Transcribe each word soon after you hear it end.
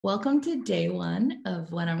Welcome to day one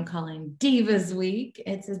of what I'm calling Divas Week.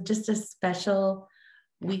 Just a special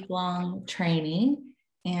week-long training.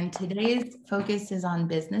 And today's focus is on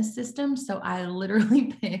business systems. So I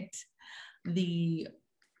literally picked the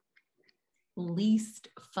least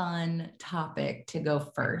fun topic to go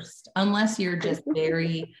first. Unless you're just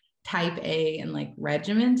very type A and like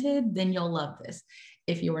regimented, then you'll love this.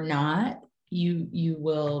 If you are not, you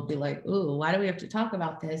will be like, ooh, why do we have to talk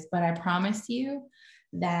about this? But I promise you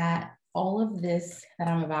that all of this that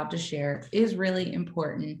I'm about to share is really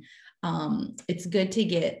important. It's good to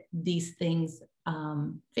get these things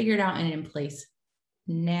figured out and in place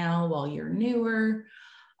now while you're newer,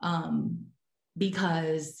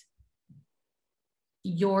 because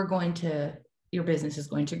your business is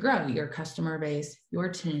going to grow, your customer base, your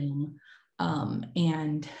team,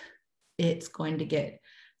 and it's going to get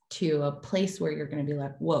to a place where you're going to be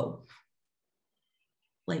like, whoa.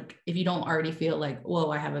 Like if you don't already feel like,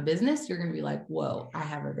 whoa, I have a business, you're going to be like, whoa, I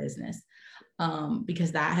have a business.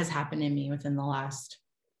 Because that has happened in me within the last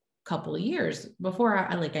couple of years. Before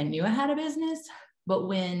I knew I had a business, but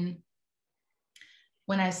when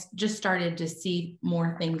I just started to see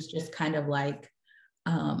more things just kind of like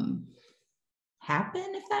happen,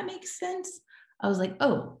 if that makes sense, I was like,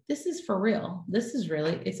 oh, this is for real.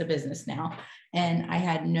 It's a business now. And I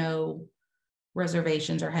had no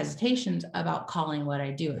reservations or hesitations about calling what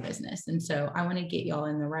I do a business. And so I want to get y'all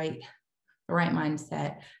in the right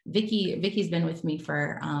mindset. Vicky's been with me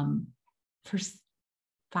for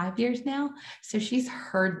 5 years now. So she's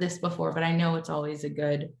heard this before, but I know it's always a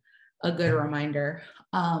good reminder.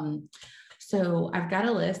 So I've got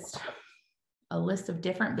a list of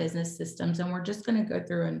different business systems, and we're just going to go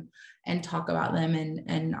through and talk about them.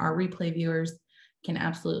 And our replay viewers can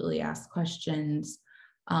absolutely ask questions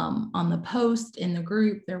on the post in the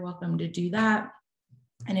group. They're welcome to do that.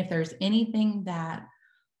 And if there's anything that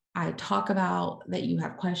I talk about that you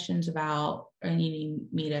have questions about and you need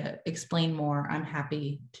me to explain more, I'm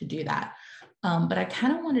happy to do that. But I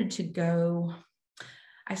kind of wanted to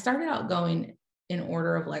I started out going in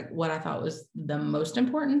order of like what I thought was the most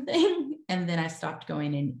important thing. And then I stopped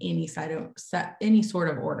going in any sort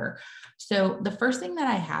of order. So the first thing that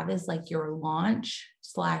I have is like your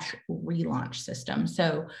launch/relaunch system.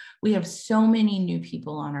 So we have so many new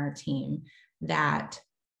people on our team that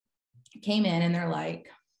came in and they're like,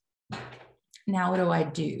 now what do I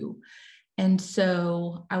do? And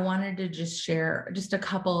so I wanted to just share just a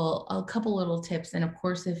couple little tips. And of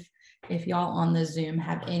course, if y'all on the Zoom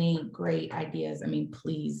have any great ideas, I mean,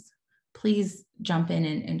 please jump in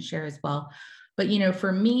and share as well. But,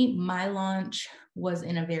 for me, my launch was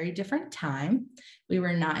in a very different time. We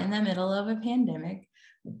were not in the middle of a pandemic.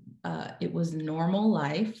 It was normal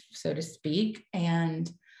life, so to speak. And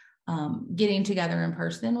getting together in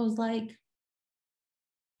person was like,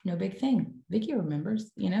 no big thing. Vicky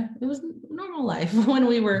remembers, it was normal life when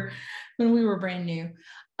we were brand new.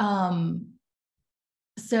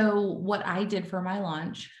 So what I did for my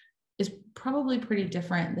launch is probably pretty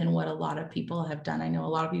different than what a lot of people have done. I know a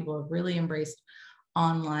lot of people have really embraced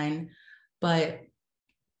online, but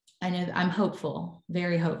I know I'm hopeful,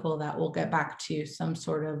 very hopeful that we'll get back to some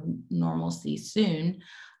sort of normalcy soon.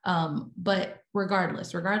 But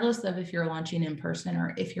regardless of if you're launching in person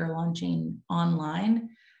or if you're launching online,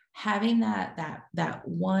 having that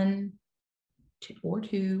one or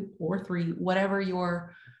two or three,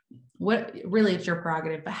 it's your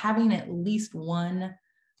prerogative, but having at least one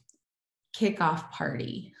kickoff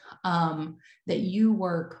party that you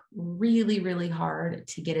work really, really hard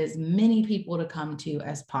to get as many people to come to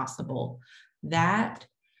as possible. That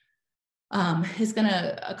is going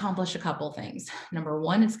to accomplish a couple things. Number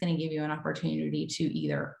one, it's going to give you an opportunity to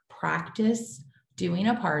either practice doing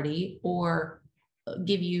a party or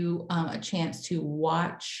give you a chance to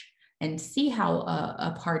watch and see how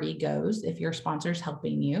a party goes if your sponsor's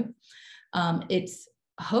helping you. It's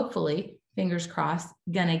hopefully, fingers crossed,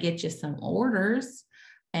 gonna get you some orders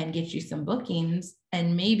and get you some bookings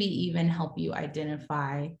and maybe even help you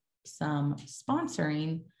identify some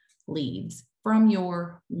sponsoring leads from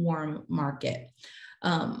your warm market.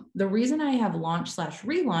 The reason I have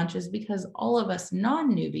launch/relaunch is because all of us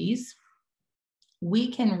non-newbies, we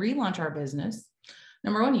can relaunch our business.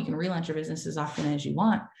 Number one, you can relaunch your business as often as you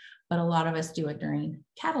want, but a lot of us do it during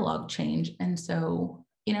catalog change. And so,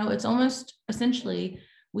 it's almost essentially,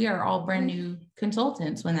 we are all brand new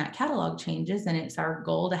consultants when that catalog changes. And it's our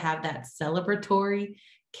goal to have that celebratory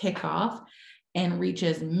kickoff and reach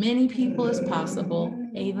as many people as possible.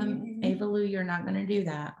 Ava Lou, you're not going to do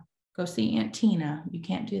that. Go see Aunt Tina. You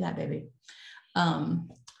can't do that, baby. That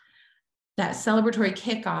celebratory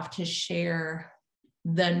kickoff to share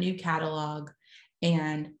the new catalog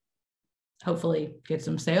and hopefully get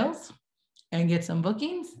some sales and get some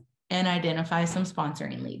bookings and identify some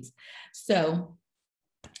sponsoring leads. So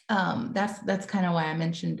that's kind of why I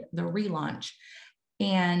mentioned the relaunch.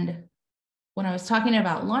 And when I was talking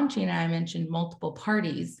about launching, I mentioned multiple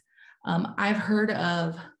parties. I've heard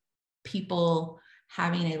of people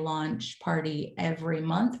having a launch party every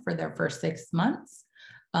month for their first 6 months.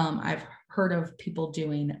 I've heard of people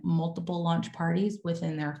doing multiple launch parties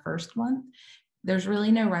within their first month. There's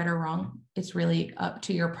really no right or wrong. It's really up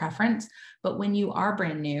to your preference. But when you are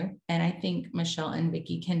brand new, and I think Michelle and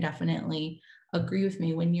Vicki can definitely agree with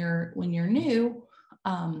me, when you're new,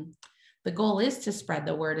 the goal is to spread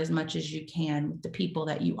the word as much as you can with the people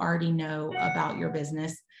that you already know about your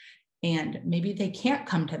business. And maybe they can't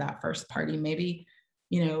come to that first party. Maybe,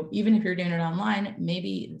 even if you're doing it online,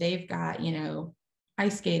 maybe they've got,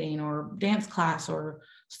 ice skating or dance class or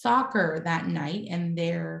soccer that night, and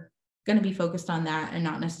they're going to be focused on that and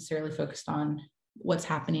not necessarily focused on what's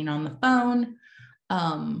happening on the phone.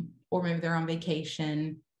 Or maybe they're on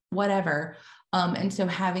vacation, whatever. And so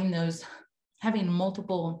having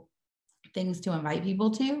multiple things to invite people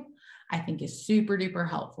to, I think is super duper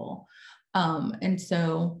helpful. And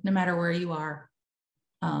so no matter where you are,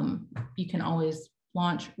 you can always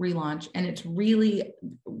launch, relaunch. And it's really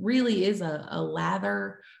is a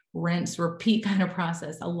lather, rinse, repeat kind of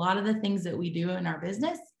process. A lot of the things that we do in our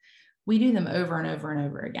business, we do them over and over and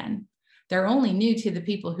over again. They're only new to the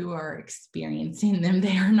people who are experiencing them.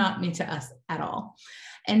 They are not new to us at all.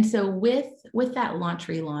 And so with that launch,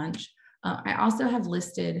 relaunch, I also have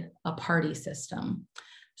listed a party system.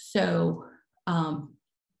 So I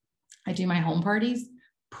do my home parties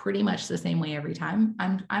pretty much the same way every time.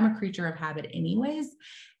 I'm a creature of habit anyways,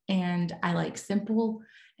 and I like simple.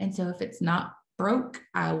 And so if it's not broke,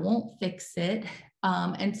 I won't fix it.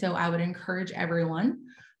 And so I would encourage everyone,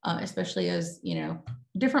 especially as,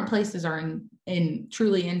 different places are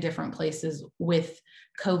truly in different places with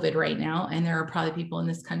COVID right now. And there are probably people in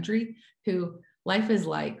this country who life is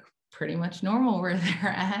like pretty much normal where they're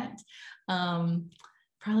at.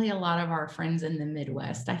 Probably a lot of our friends in the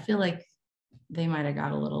Midwest, I feel like they might have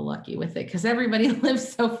got a little lucky with it because everybody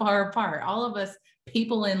lives so far apart. All of us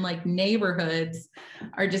people in like neighborhoods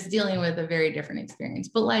are just dealing with a very different experience.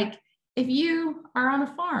 But like if you are on a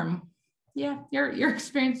farm, yeah, your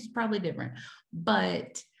experience is probably different.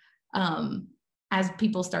 But as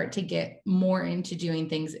people start to get more into doing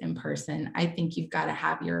things in person, I think you've got to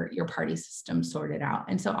have your party system sorted out.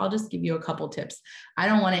 And so I'll just give you a couple tips. I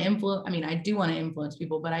don't want to influence, I do want to influence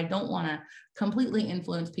people, but I don't want to completely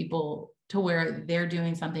influence people to where they're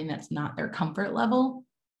doing something that's not their comfort level.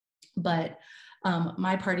 But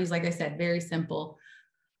my parties, like I said, very simple.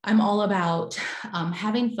 I'm all about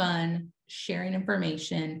having fun, sharing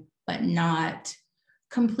information, but not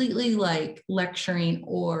completely like lecturing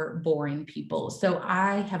or boring people. So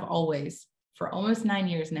I have always, for almost 9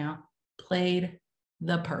 years now, played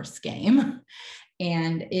the purse game.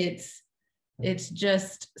 And it's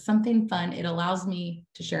just something fun. It allows me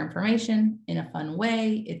to share information in a fun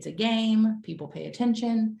way. It's a game. People pay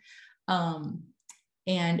attention.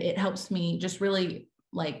 And it helps me just really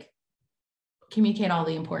like communicate all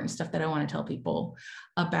the important stuff that I want to tell people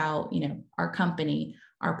about, our company,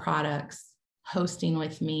 our products, hosting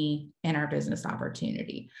with me, and our business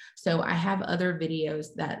opportunity. So I have other videos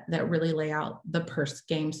that really lay out the purse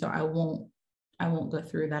game. So I won't go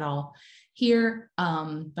through that all here,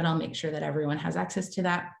 but I'll make sure that everyone has access to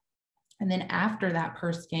that. And then after that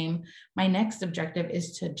purse game, my next objective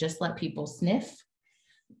is to just let people sniff.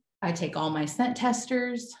 I take all my scent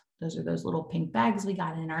testers. Those are those little pink bags we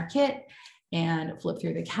got in our kit, and flip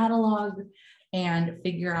through the catalog and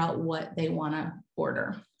figure out what they want to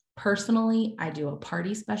order. Personally, I do a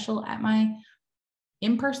party special at my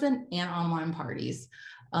in-person and online parties.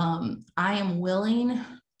 I am willing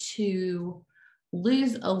to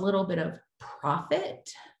lose a little bit of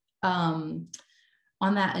profit on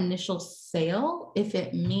that initial sale if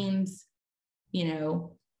it means,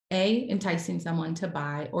 A, enticing someone to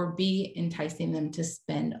buy, or B, enticing them to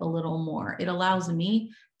spend a little more. It allows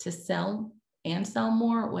me to sell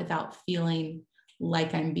more without feeling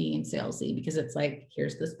like I'm being salesy, because it's like,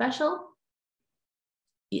 here's the special,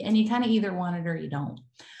 and you kind of either want it or you don't.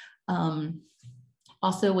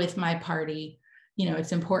 Also with my party,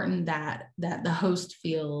 it's important that the host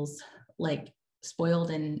feels like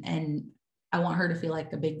spoiled, and I want her to feel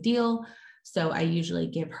like a big deal. So I usually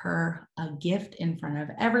give her a gift in front of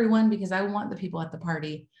everyone, because I want the people at the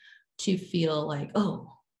party to feel like,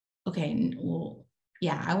 oh, okay, well,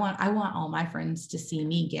 yeah, I want all my friends to see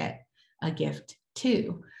me get a gift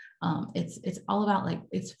too. It's all about like,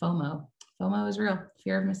 it's FOMO. FOMO is real,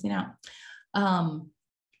 fear of missing out. And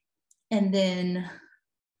then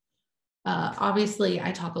obviously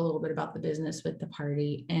I talk a little bit about the business with the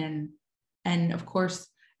party, and of course,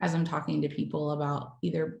 as I'm talking to people about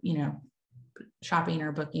either, shopping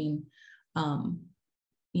or booking,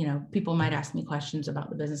 people might ask me questions about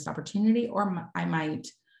the business opportunity, or I might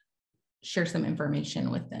share some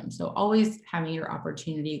information with them. So always having your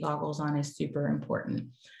opportunity goggles on is super important.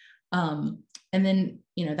 And then,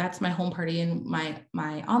 that's my home party, and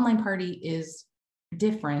my online party is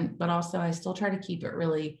different, but also I still try to keep it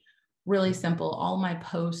really, really simple. All my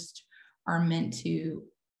posts are meant to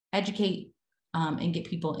educate and get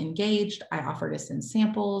people engaged. I offer to send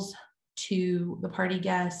samples to the party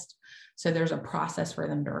guest. So there's a process for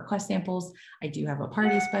them to request samples. I do have a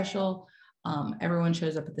party special. Everyone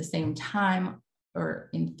shows up at the same time, or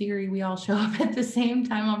in theory, we all show up at the same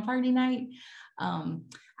time on party night.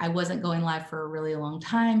 I wasn't going live for a really long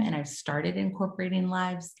time, and I've started incorporating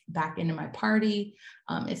lives back into my party.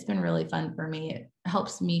 It's been really fun for me. It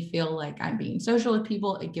helps me feel like I'm being social with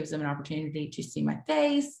people. It gives them an opportunity to see my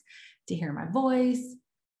face, to hear my voice,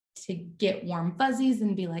 to get warm fuzzies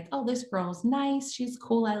and be like, oh, this girl's nice. She's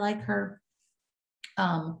cool. I like her.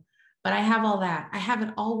 But I have all that. I have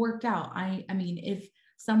it all worked out. I mean, if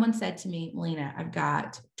someone said to me, Melina, I've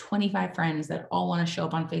got 25 friends that all want to show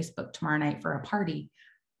up on Facebook tomorrow night for a party,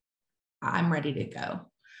 I'm ready to go.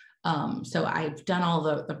 So I've done all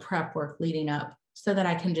the prep work leading up so that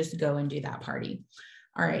I can just go and do that party.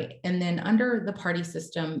 All right. And then under the party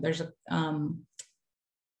system, there's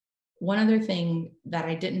one other thing that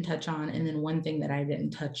I didn't touch on, and then one thing that I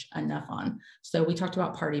didn't touch enough on. So we talked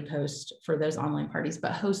about party post for those online parties,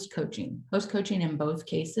 but host coaching in both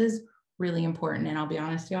cases, really important. And I'll be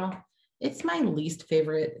honest, y'all, it's my least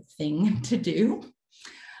favorite thing to do.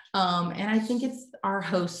 And I think it's our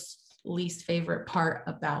host's least favorite part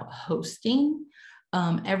about hosting.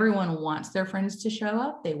 Everyone wants their friends to show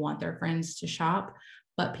up. They want their friends to shop,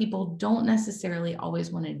 but people don't necessarily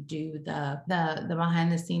always want to do the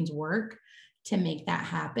behind the scenes work to make that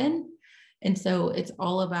happen. And so it's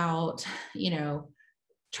all about,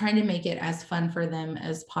 trying to make it as fun for them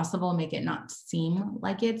as possible, make it not seem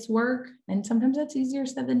like it's work. And sometimes that's easier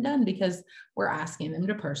said than done, because we're asking them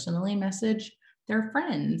to personally message their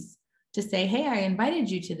friends to say, hey, I invited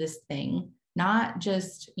you to this thing, not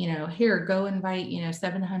just, here, go invite,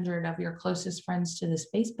 700 of your closest friends to this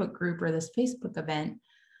Facebook group or this Facebook event.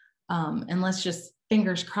 And let's just,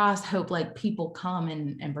 fingers crossed, hope like people come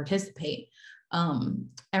and participate.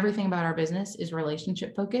 Everything about our business is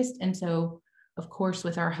relationship focused. And so, of course,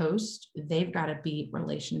 with our host, they've got to be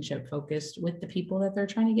relationship focused with the people that they're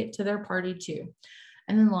trying to get to their party too.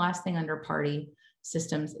 And then the last thing under party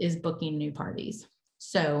systems is booking new parties.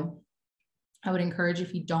 So I would encourage,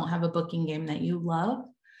 if you don't have a booking game that you love,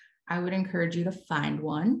 I would encourage you to find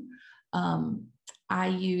one. I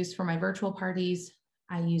use, for my virtual parties,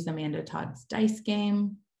 I use Amanda Todd's dice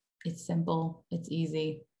game. It's simple, it's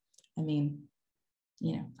easy. I mean,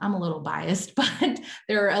 I'm a little biased, but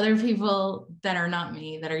there are other people that are not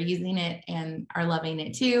me that are using it and are loving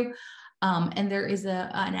it too. And there is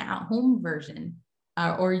an at-home version,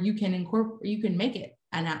 or you can make it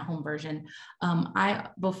an at-home version.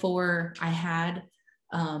 Before I had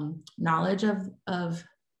knowledge of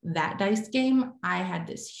that dice game, I had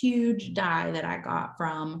this huge die that I got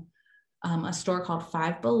from a store called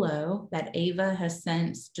Five Below that Ava has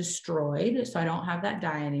since destroyed. So I don't have that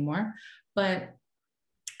die anymore, but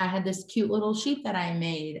I had this cute little sheet that I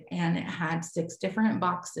made, and it had 6 different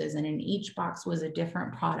boxes, and in each box was a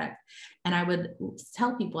different product. And I would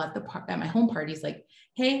tell people at my home parties, like,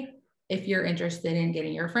 hey, if you're interested in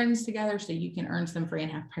getting your friends together so you can earn some free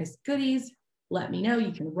and half price goodies, let me know.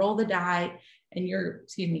 You can roll the die, and you're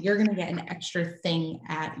going to get an extra thing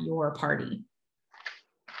at your party.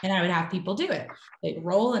 And I would have people do it. They'd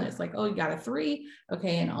roll, and it's like, oh, you got a 3.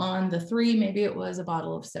 Okay. And on the 3, maybe it was a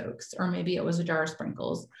bottle of soaks, or maybe it was a jar of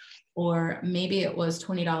sprinkles, or maybe it was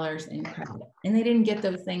 $20 in credit. And they didn't get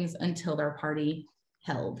those things until their party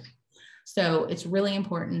held. So it's really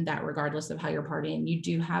important that regardless of how you're partying, you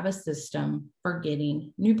do have a system for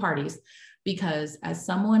getting new parties, because as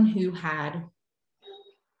someone who had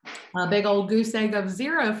a big old goose egg of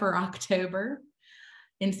 0 for October,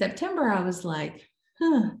 in September, I was like,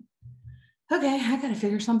 okay, I got to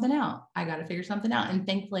figure something out. And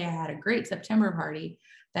thankfully I had a great September party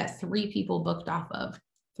that 3 people booked off of.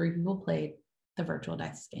 3 people played the virtual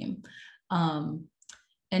dice game.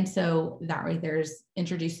 And so that right there is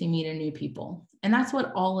introducing me to new people. And that's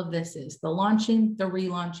what all of this is. The launching, the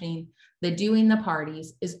relaunching, the doing the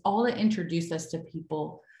parties is all to introduce us to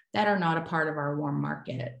people that are not a part of our warm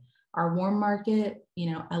market. Our warm market,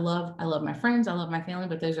 I love my friends, I love my family,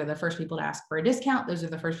 but those are the first people to ask for a discount. Those are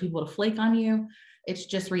the first people to flake on you. It's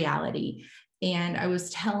just reality. And I was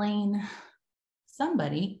telling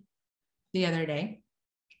somebody the other day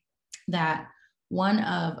that one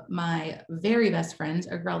of my very best friends,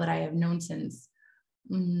 a girl that I have known since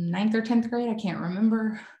ninth or 10th grade, I can't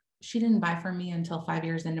remember, she didn't buy from me until 5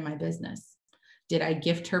 years into my business. Did I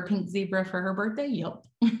gift her pink zebra for her birthday? Yep.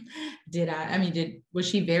 Was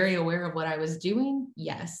she very aware of what I was doing?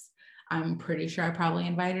 Yes. I'm pretty sure I probably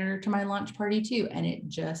invited her to my launch party too. And it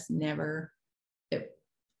just never,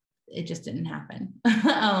 it just didn't happen.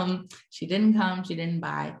 She didn't come, she didn't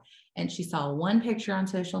buy. And she saw one picture on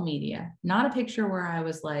social media, not a picture where I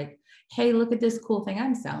was like, hey, look at this cool thing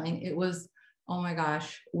I'm selling. It was, oh my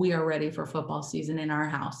gosh, we are ready for football season in our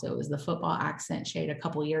house. It was the football accent shade a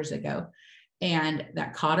couple years ago. And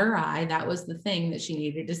that caught her eye. That was the thing that she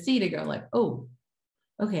needed to see to go like, oh,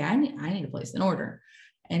 okay, I need to place an order.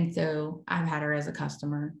 And so I've had her as a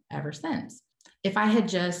customer ever since. If I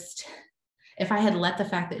had let the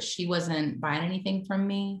fact that she wasn't buying anything from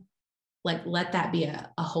me, like let that be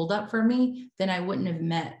a holdup for me, then I wouldn't have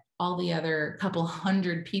met all the other couple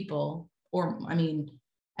hundred people. Or,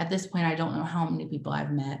 at this point, I don't know how many people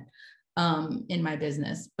I've met in my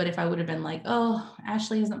business. But if I would have been like, oh,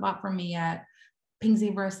 Ashley hasn't bought from me yet, Pink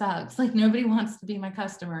Zebra sucks, like nobody wants to be my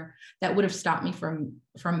customer, that would have stopped me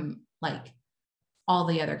from like all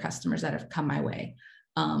the other customers that have come my way.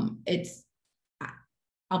 I'll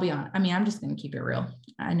be honest. I'm just going to keep it real.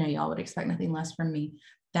 I know y'all would expect nothing less from me.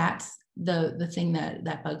 That's the thing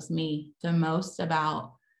that bugs me the most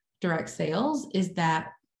about direct sales, is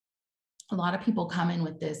that a lot of people come in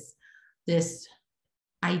with this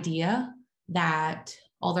idea that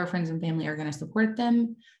all their friends and family are going to support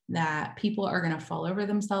them, that people are going to fall over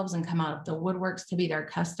themselves and come out of the woodworks to be their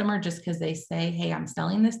customer just because they say, hey, I'm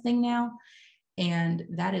selling this thing now. And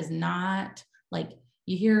that is not, like,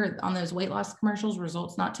 you hear on those weight loss commercials,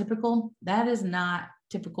 results not typical. That is not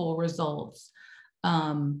typical results.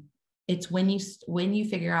 It's when you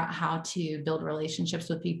figure out how to build relationships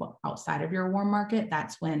with people outside of your warm market,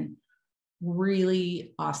 that's when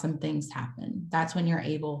really awesome things happen. That's when you're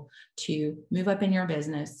able to move up in your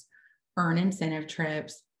business, earn incentive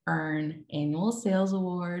trips, earn annual sales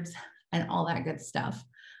awards, and all that good stuff.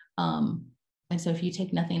 And so if you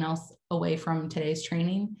take nothing else away from today's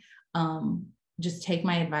training, just take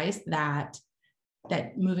my advice that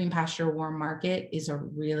moving past your warm market is a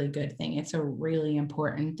really good thing. It's a really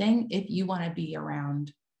important thing if you want to be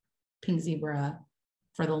around Pink Zebra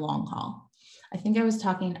for the long haul. I think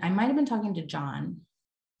I might have been talking to John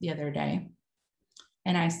the other day,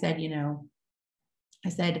 and I said,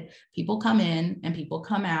 people come in and people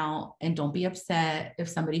come out, and don't be upset if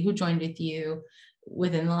somebody who joined with you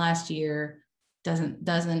within the last year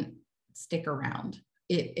doesn't stick around.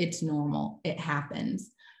 It's normal. It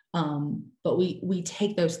happens. But we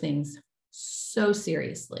take those things so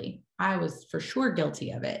seriously. I was for sure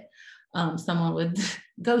guilty of it. Someone would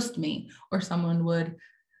ghost me, or someone would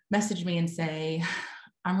message me and say,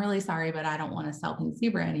 I'm really sorry, but I don't want to sell Pink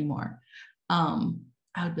Zebra anymore.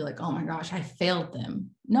 I would be like, oh my gosh, I failed them.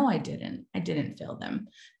 No, I didn't. I didn't fail them.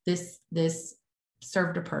 This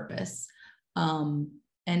served a purpose.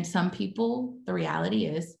 And some people, the reality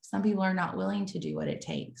is, some people are not willing to do what it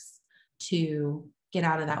takes to get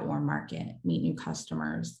out of that warm market, meet new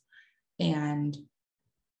customers, and,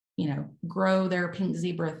 grow their Pink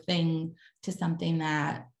Zebra thing to something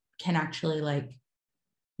that can actually like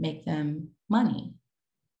make them money.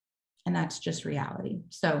 And that's just reality.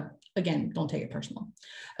 So again, don't take it personal.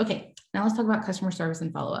 Okay, now let's talk about customer service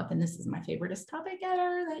and follow-up. And this is my favoriteest topic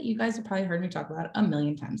ever that you guys have probably heard me talk about a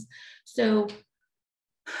million times. So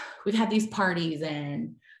we've had these parties,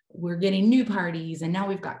 and we're getting new parties, and now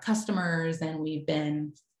we've got customers, and we've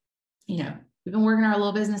been working our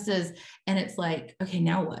little businesses, and it's like, okay,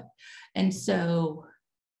 now what? And so,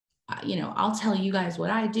 I'll tell you guys what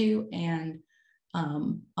I do, and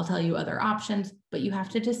I'll tell you other options, but you have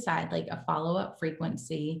to decide like a follow-up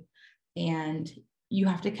frequency, and you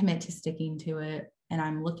have to commit to sticking to it. And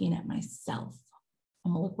I'm looking at myself.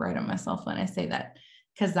 I'm gonna look right at myself when I say that,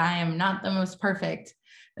 because I am not the most perfect,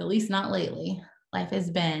 at least not lately. Life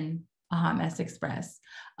has been a hot mess express.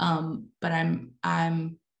 But I'm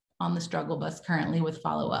on the struggle bus currently with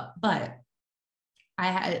follow-up, but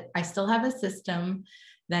I still have a system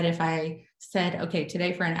that if I said, okay,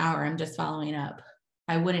 today for an hour, I'm just following up,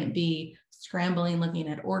 I wouldn't be scrambling, looking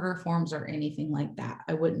at order forms or anything like that.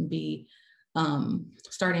 I wouldn't be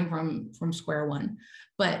starting from square one.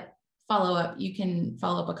 But follow up, you can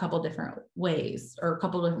follow up a couple different ways, or a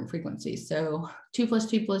couple different frequencies. So 2 +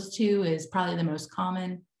 2 + 2 is probably the most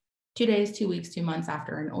common. 2 days, 2 weeks, 2 months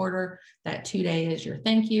after an order. That 2 day is your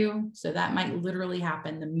thank you. So that might literally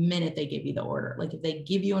happen the minute they give you the order. Like if they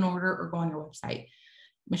give you an order or go on your website,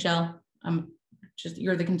 Michelle,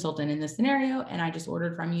 you're the consultant in this scenario, and I just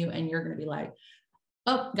ordered from you, and you're going to be like,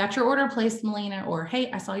 oh, got your order placed, Melina, or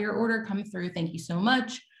hey, I saw your order come through. Thank you so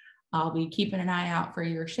much. I'll be keeping an eye out for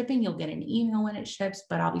your shipping. You'll get an email when it ships,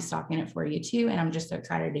 but I'll be stocking it for you too. And I'm just so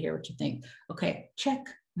excited to hear what you think. Okay, check.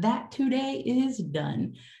 That 2 day is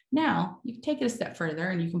done. Now you can take it a step further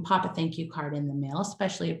and you can pop a thank you card in the mail,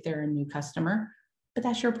 especially if they're a new customer, but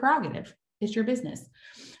that's your prerogative. It's your business.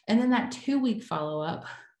 And then that 2-week follow-up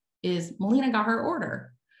is Melina got her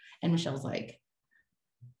order. And Michelle's like,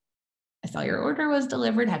 I saw your order was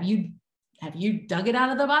delivered. Have you dug it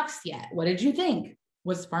out of the box yet? What did you think?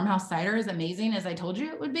 Was Farmhouse Cider as amazing as I told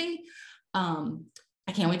you it would be? I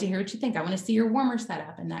can't wait to hear what you think. I want to see your warmer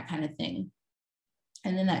setup and that kind of thing.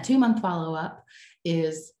 And then that 2-month follow-up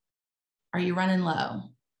is, are you running low?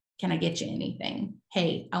 Can I get you anything?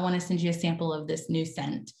 Hey, I want to send you a sample of this new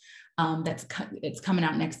scent it's coming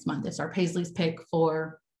out next month. It's our Paisley's pick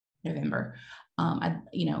for November.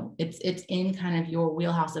 It's in kind of your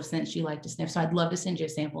wheelhouse of scents you like to sniff. So I'd love to send you a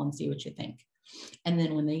sample and see what you think. And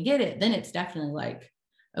then when they get it, then it's definitely like,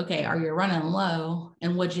 okay, are you running low?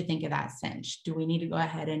 And what'd you think of that scent? Do we need to go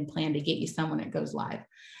ahead and plan to get you some when it goes live?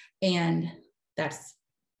 And that's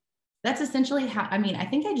essentially how, I mean, I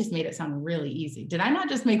think I just made it sound really easy. Did I not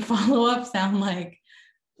just make follow-up sound like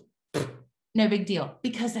no big deal?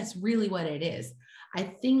 Because that's really what it is. I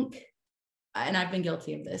think, and I've been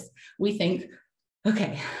guilty of this, we think,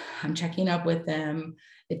 okay, I'm checking up with them.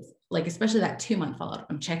 It's like, especially that 2-month follow-up,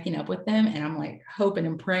 I'm checking up with them and I'm like hoping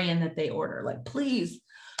and praying that they order. Like, please,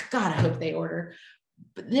 God, I hope they order.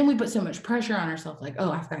 But then we put so much pressure on ourselves, like,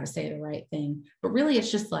 oh, I've got to say the right thing. But really,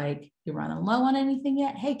 it's just like, you're running low on anything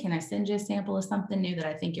yet? Hey, can I send you a sample of something new that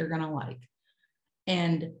I think you're going to like?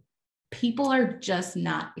 And people are just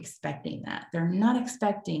not expecting that. They're not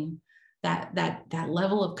expecting that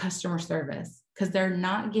level of customer service because they're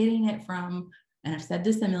not getting it from, and I've said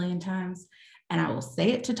this a million times, and I will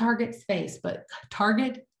say it to Target's face, but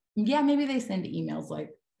Target, yeah, maybe they send emails like,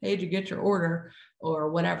 hey, did you get your order or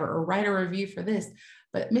whatever, or write a review for this.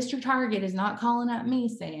 But Mr. Target is not calling up me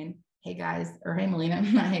saying, hey guys, or hey Melina,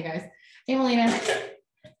 not hey guys, hey Melina,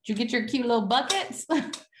 did you get your cute little buckets?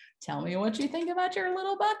 Tell me what you think about your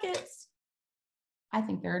little buckets. I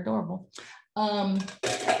think they're adorable.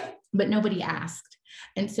 But nobody asked.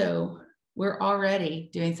 And so we're already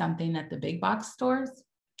doing something that the big box stores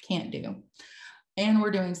can't do. And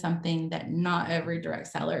we're doing something that not every direct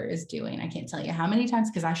seller is doing. I can't tell you how many times,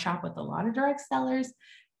 because I shop with a lot of direct sellers.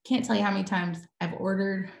 Can't tell you how many times I've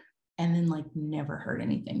ordered and then like never heard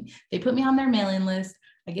anything. They put me on their mailing list.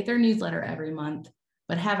 I get their newsletter every month.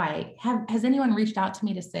 But has anyone reached out to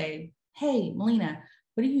me to say, hey, Melina,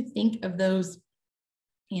 what do you think of those,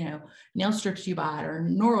 nail strips you bought, or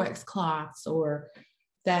Norwex cloths, or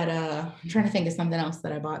that, I'm trying to think of something else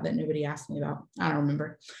that I bought that nobody asked me about. I don't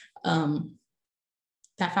remember.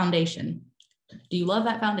 That foundation. Do you love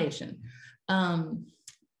that foundation? So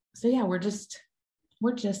yeah, we just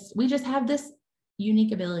have this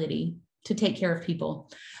unique ability to take care of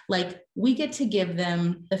people. Like, we get to give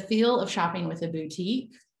them the feel of shopping with a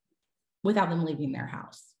boutique without them leaving their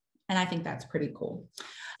house. And I think that's pretty cool.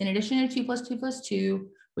 In addition to 2 + 2 + 2,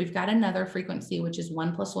 we've got another frequency, which is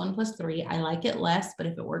 1 + 1 + 3. I like it less, but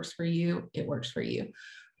if it works for you, it works for you.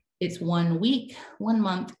 It's 1 week, 1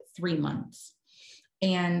 month, 3 months.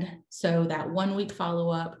 And so that 1 week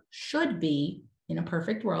follow-up should be, in a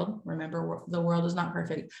perfect world, remember, the world is not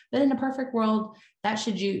perfect, but in a perfect world, that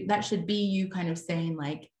should be you kind of saying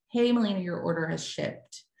like, hey, Melina, your order has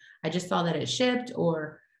shipped. I just saw that it shipped,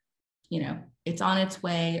 or, it's on its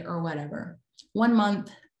way, or whatever. 1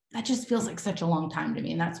 month, that just feels like such a long time to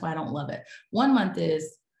me. And that's why I don't love it. 1 month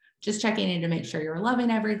is just checking in to make sure you're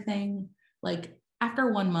loving everything. Like,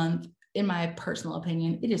 after 1 month, in my personal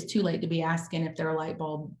opinion, it is too late to be asking if their light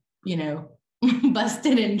bulb,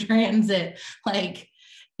 busted in transit. Like,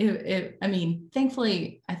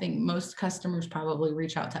 thankfully, I think most customers probably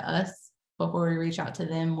reach out to us before we reach out to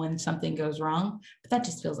them when something goes wrong. But that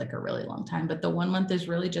just feels like a really long time. But the 1 month is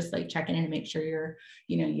really just like checking in to make sure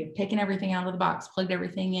you've taken everything out of the box, plugged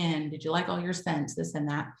everything in. Did you like all your scents, this and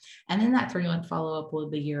that? And then that 3-month follow-up will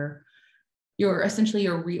be your essentially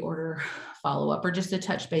your reorder follow-up, or just a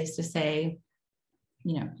touch base to say,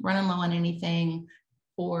 running low on anything,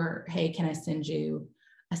 or hey, can I send you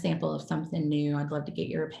a sample of something new? I'd love to get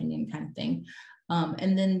your opinion, kind of thing.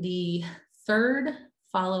 And then the third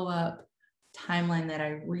follow-up timeline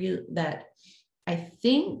that I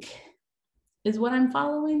think is what I'm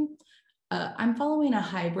following. I'm following a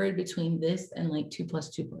hybrid between this and like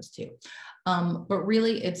 2+2+2. But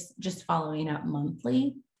really it's just following up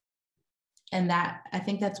monthly. And that, I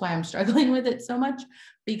think that's why I'm struggling with it so much,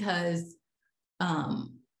 because I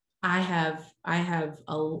have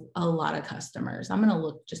a lot of customers. I'm going to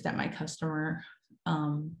look just at my customer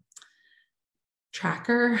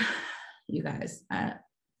tracker. You guys,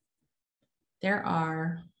 there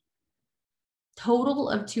are total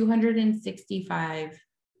of 265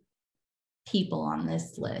 people on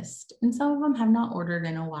this list, and some of them have not ordered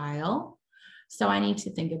in a while. So I need to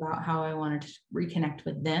think about how I want to reconnect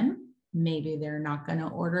with them. Maybe they're not going to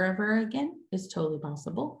order ever again. It's totally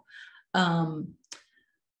possible.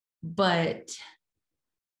 But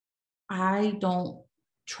I don't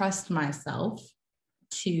trust myself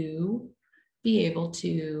to be able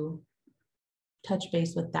to touch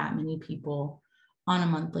base with that many people on a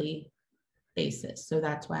monthly basis. So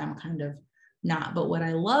that's why I'm kind of not. But what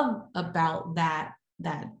I love about that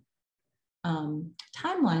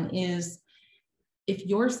timeline is, if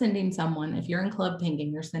you're sending someone, if you're in Club Pink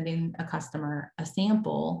and you're sending a customer a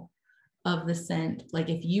sample of the scent, like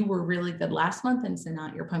if you were really good last month and sent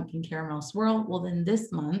out your pumpkin caramel swirl, well, then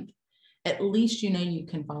this month, at least you know you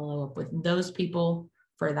can follow up with those people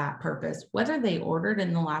for that purpose, whether they ordered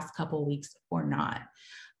in the last couple of weeks or not.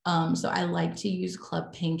 So I like to use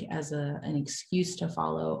Club Pink as an excuse to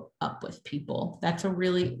follow up with people. That's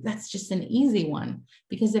just an easy one,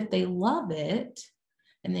 because if they love it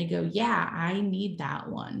and they go, yeah, I need that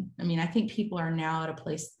one. I mean, I think people are now at a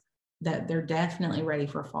place that they're definitely ready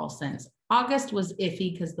for fall scents. August was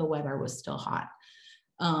iffy because the weather was still hot.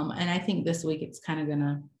 And I think this week it's kind of going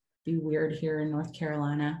to be weird here in North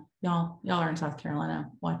Carolina. Y'all are in South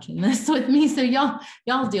Carolina watching this with me, so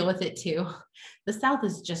y'all deal with it too. The South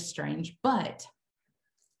is just strange, but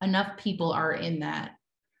enough people are in that,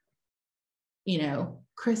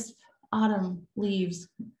 crisp autumn leaves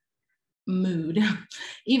mood,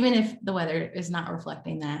 even if the weather is not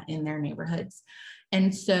reflecting that in their neighborhoods.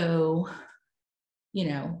 And so,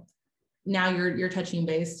 now you're touching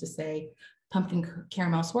base to say, pumpkin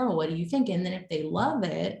caramel swirl, what do you think? And then if they love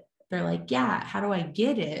it, they're like, yeah, how do I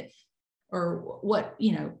get it? Or what,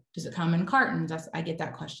 does it come in cartons? I get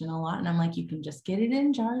that question a lot. And I'm like, you can just get it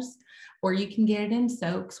in jars, or you can get it in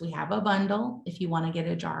soaks. We have a bundle if you want to get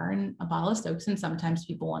a jar and a bottle of soaks. And sometimes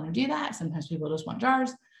people want to do that. Sometimes people just want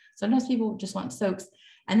jars. Sometimes people just want soaks.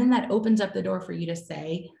 And then that opens up the door for you to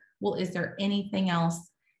say, well, is there anything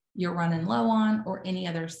else you're running low on, or any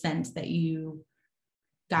other scents that you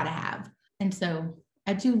got to have? And so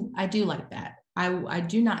I do like that. I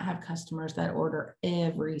do not have customers that order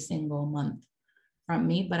every single month from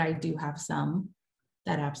me, but I do have some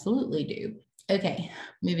that absolutely do. Okay,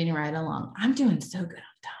 moving right along. I'm doing so good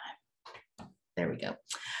on time. There we go.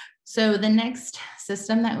 So the next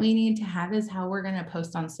system that we need to have is how we're going to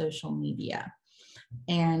post on social media.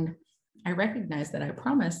 And I recognize that I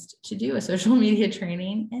promised to do a social media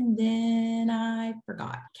training, and then I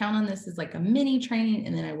forgot. Count on this as like a mini training,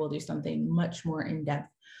 and then I will do something much more in depth.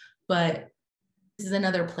 But this is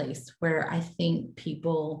another place where I think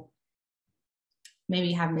people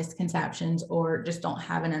maybe have misconceptions or just don't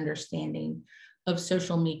have an understanding of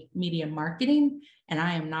social media marketing. And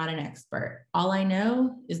I am not an expert. All I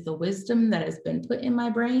know is the wisdom that has been put in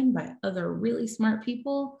my brain by other really smart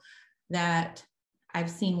people that I've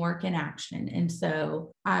seen work in action. And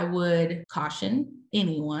so I would caution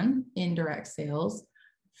anyone in direct sales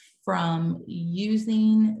from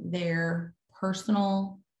using their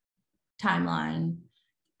personal timeline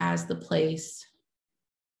as the place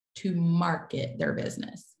to market their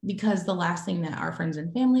business, because the last thing that our friends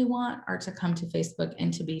and family want are to come to Facebook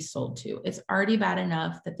and to be sold to. It's already bad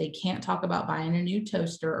enough that they can't talk about buying a new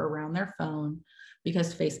toaster around their phone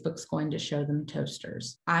because Facebook's going to show them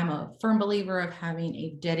toasters. I'm a firm believer of having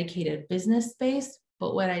a dedicated business space,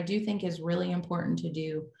 but what I do think is really important to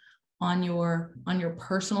do on your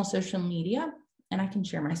personal social media, and I can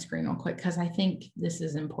share my screen real quick because I think this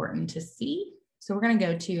is important to see. So we're going to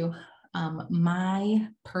go to my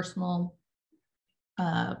personal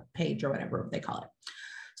page, or whatever they call it.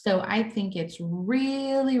 So I think it's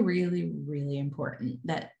really, really, really important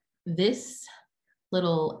that this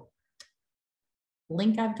little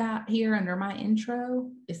link I've got here under my intro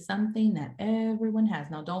is something that everyone has.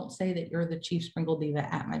 Now, don't say that you're the chief Sprinkle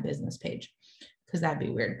Diva at my business page, because that'd be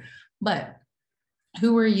weird. But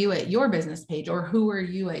who are you at your business page, or who are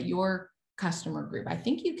you at your customer group? I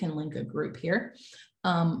think you can link a group here.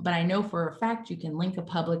 But I know for a fact you can link a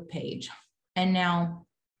public page. And now,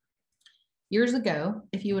 years ago,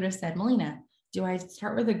 if you would have said, Melina, do I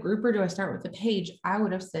start with a group or do I start with a page? I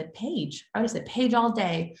would have said page. I would have said page all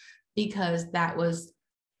day, because that was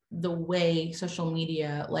the way social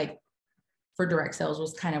media, like for direct sales,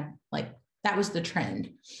 was kind of like, that was the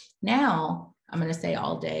trend. Now I'm going to say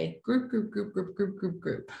all day, group.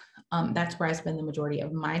 That's where I spend the majority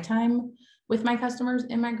of my time with my customers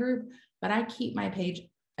in my group, but I keep my page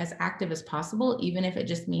as active as possible, even if it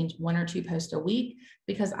just means 1 or 2 posts a week,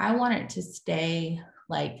 because I want it to stay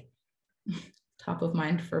like top of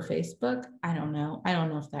mind for Facebook. I don't know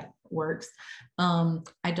if that works.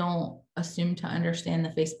 I don't assume to understand the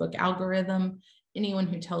Facebook algorithm. Anyone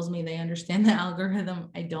who tells me they understand the algorithm,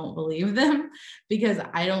 I don't believe them, because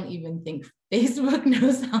I don't even think Facebook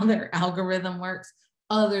knows how their algorithm works,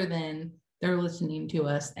 other than they're listening to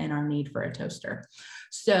us and our need for a toaster.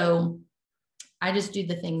 So I just do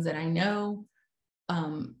the things that I know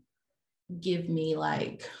give me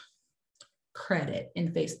like credit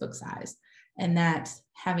in Facebook's eyes. And that's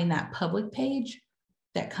having that public page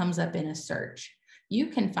that comes up in a search. You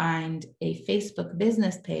can find a Facebook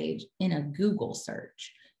business page in a Google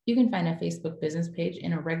search. You can find a Facebook business page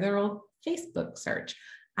in a regular old Facebook search.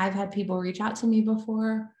 I've had people reach out to me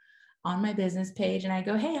before on my business page and I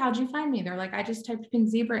go, hey, how'd you find me? They're like, I just typed Pink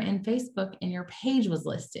Zebra in Facebook and your page was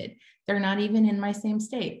listed. They're not even in my same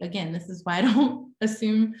state. Again, this is why I don't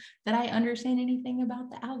assume that I understand anything about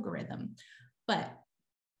the algorithm. But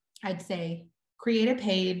I'd say create a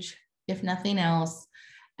page, if nothing else,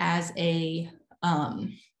 as a,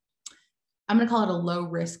 I'm going to call it a low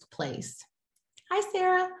risk place. Hi,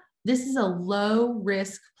 Sarah. This is a low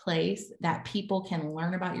risk place that people can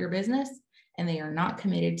learn about your business and they are not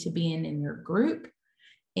committed to being in your group.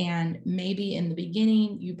 And maybe in the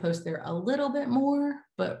beginning, you post there a little bit more,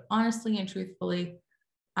 but honestly and truthfully,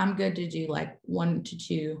 I'm good to do like 1 to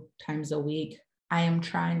 2 times a week. I am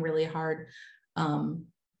trying really hard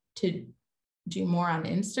to do more on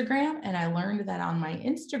Instagram. And I learned that on my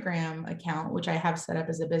Instagram account, which I have set up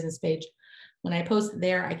as a business page, when I post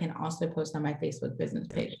there, I can also post on my Facebook business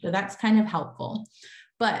page. So that's kind of helpful.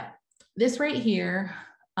 But this right here,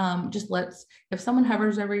 just lets, if someone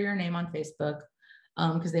hovers over your name on Facebook,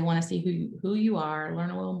 because they want to see who you are,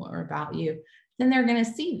 learn a little more about you, then they're going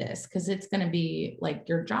to see this because it's going to be like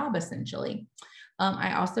your job essentially.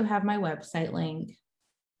 I also have my website link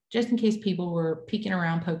just in case people were peeking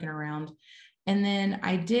around, poking around. And then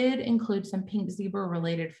I did include some Pink Zebra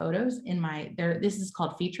related photos in my, this is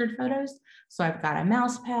called featured photos. So I've got a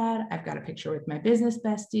mouse pad. I've got a picture with my business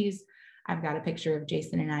besties. I've got a picture of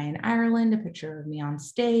Jason and I in Ireland, a picture of me on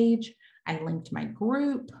stage. I linked my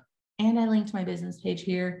group and I linked my business page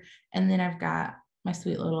here. And then I've got my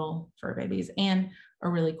sweet little fur babies and a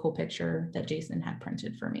really cool picture that Jason had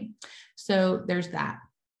printed for me. So there's that.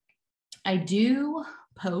 I do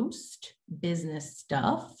post business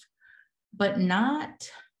stuff, but not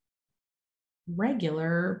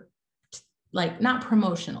regular, like not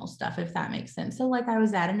promotional stuff, if that makes sense. So like I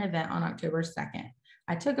was at an event on October 2nd.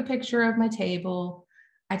 I took a picture of my table.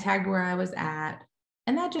 I tagged where I was at.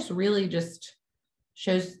 And that just really just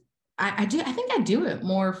shows, I think I do it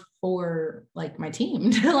more for like my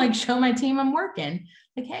team to like show my team I'm working.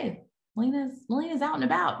 Like, hey, Melina's out and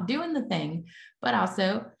about doing the thing. But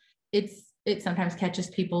also it sometimes catches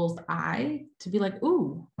people's eye to be like,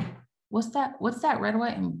 ooh, what's that red,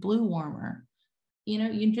 white, and blue warmer? You know,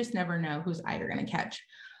 you just never know whose eye you're going to catch.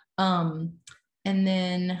 And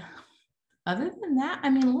then other than that, I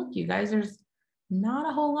mean, look, you guys, there's not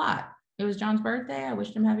a whole lot. It was John's birthday. I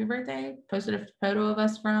wished him happy birthday. Posted a photo of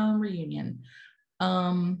us from reunion.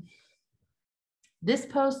 This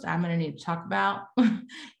post I'm going to need to talk about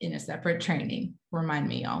in a separate training. Remind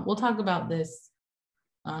me, y'all. We'll talk about this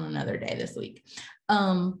on another day this week.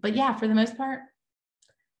 But yeah, for the most part,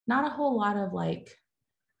 not a whole lot of like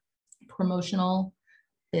promotional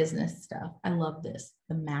business stuff. I love this.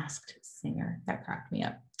 The Masked Singer. That cracked me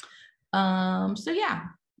up. So yeah,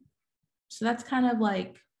 so that's kind of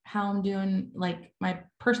like how I'm doing like my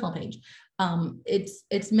personal page.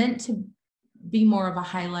 It's meant to be more of a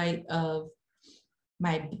highlight of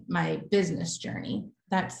my business journey.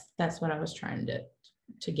 That's what I was trying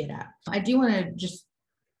to get at. I do want to just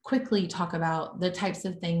quickly talk about the types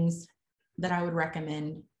of things that I would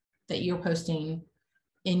recommend that you're posting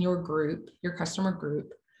in your group, your customer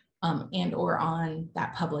group, and or on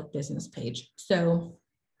that public business page. So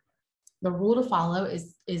the rule to follow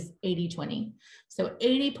is 80-20. So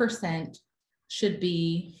 80% should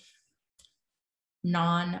be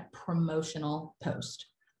non-promotional post.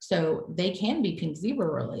 So they can be Pink Zebra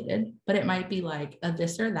related, but it might be like a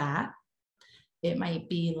this or that. It might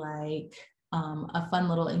be like a fun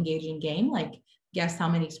little engaging game, like guess how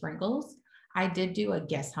many sprinkles. I did do a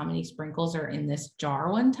guess how many sprinkles are in this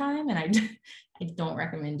jar one time, and I don't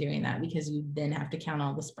recommend doing that because you then have to count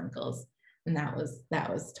all the sprinkles. And that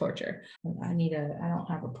was torture. I don't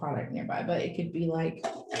have a product nearby, but it could be like,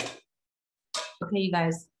 okay, you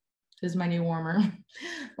guys, this is my new warmer.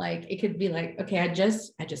 Like, it could be like, okay, I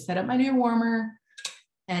just set up my new warmer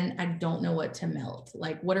and I don't know what to melt.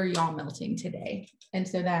 Like, what are y'all melting today? And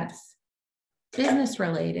so that's business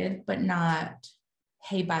related, but not,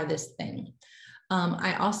 hey, buy this thing.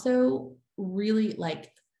 I also really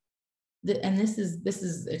like and this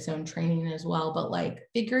is its own training as well, but like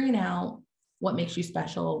figuring out what makes you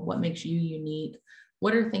special, what makes you unique,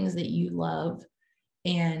 what are things that you love,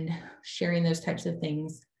 and sharing those types of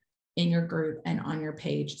things in your group and on your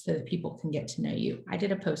page so that people can get to know you. I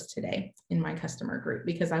did a post today in my customer group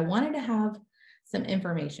because I wanted to have some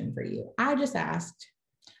information for you. I just asked,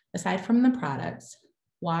 aside from the products,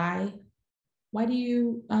 why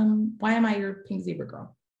am I your pink zebra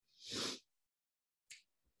girl?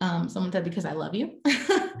 Someone said, because I love you.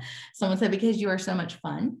 Someone said, because you are so much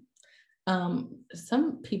fun.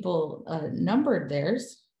 Some people numbered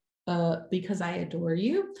theirs, because I adore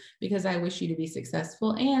you, because I wish you to be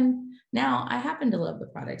successful. And now I happen to love the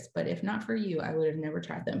products, but if not for you, I would have never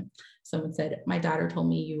tried them. Someone said, my daughter told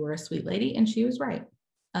me you were a sweet lady, and she was right.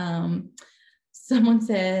 Someone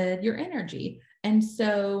said, your energy. And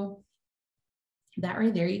so that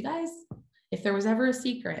right there, you guys, if there was ever a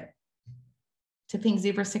secret to pink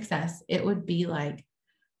zebra success, it would be like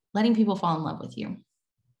letting people fall in love with you.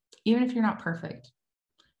 Even if you're not perfect,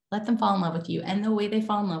 let them fall in love with you. And the way they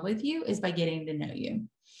fall in love with you is by getting to know you.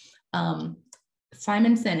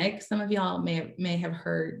 Simon Sinek, some of y'all may have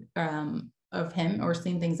heard of him or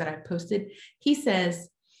seen things that I've posted. He says,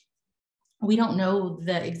 we don't know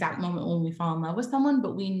the exact moment when we fall in love with someone,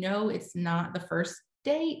 but we know it's not the first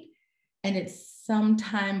date, and it's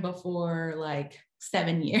sometime before like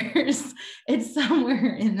 7 years. It's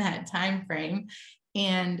somewhere in that time frame.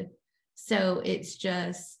 And so it's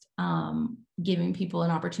just giving people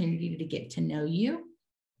an opportunity to get to know you,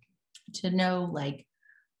 to know like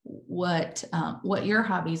what your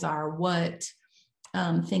hobbies are, what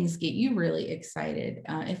things get you really excited.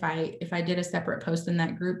 If I did a separate post in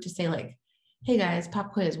that group to say like, hey guys,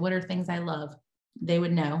 pop quiz, what are things I love? They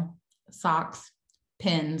would know. Socks,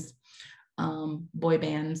 pins, boy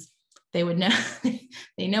bands. They would know.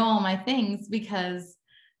 They know all my things because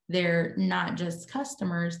they're not just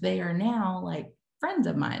customers. They are now like friends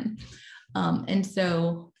of mine. And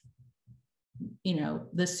so,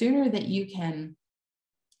 the sooner that you can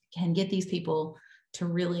get these people to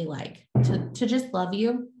really like to just love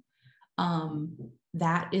you,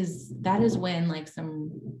 that is when like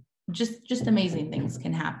some just amazing things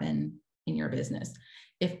can happen in your business.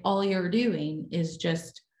 If all you're doing is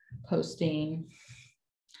just posting,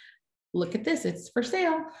 look at this, it's for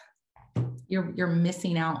sale, you're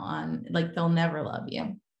missing out on, like, they'll never love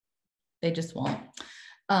you. They just won't.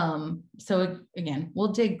 So again,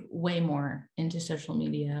 we'll dig way more into social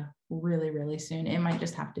media really, really soon. It might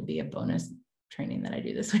just have to be a bonus training that I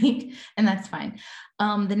do this week, and that's fine.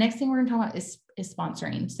 The next thing we're going to talk about is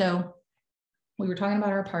sponsoring. So we were talking about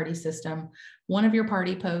our party system. One of your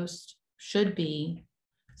party posts should be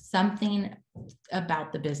something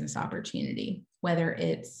about the business opportunity, whether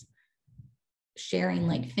it's sharing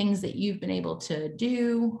like things that you've been able to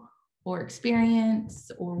do or experience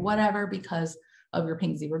or whatever because of your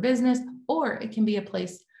pink zebra business, or it can be a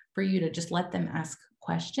place for you to just let them ask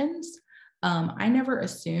questions. I never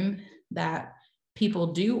assume that people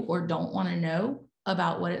do or don't want to know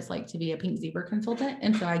about what it's like to be a pink zebra consultant.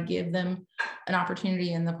 And so I give them an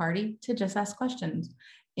opportunity in the party to just ask questions.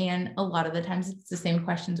 And a lot of the times it's the same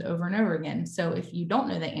questions over and over again. So if you don't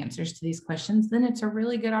know the answers to these questions, then it's a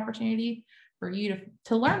really good opportunity for you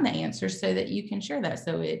to learn the answers so that you can share that.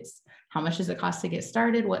 So it's, how much does it cost to get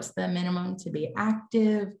started? What's the minimum to be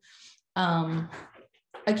active?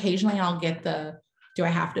 Occasionally I'll get do I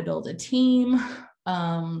have to build a team?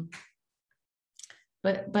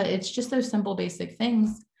 But it's just those simple, basic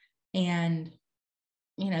things. And,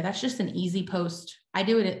 that's just an easy post. I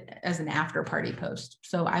do it as an after party post.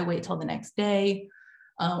 So I wait till the next day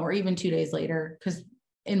or even 2 days later, because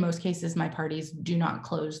in most cases, my parties do not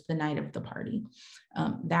close the night of the party.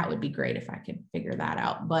 That would be great if I could figure that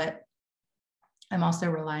out. But I'm also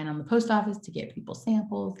relying on the post office to get people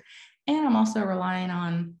samples. And I'm also relying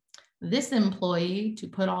on this employee to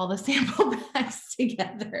put all the sample bags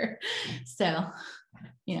together. So,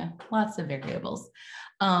 lots of variables.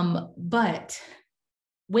 But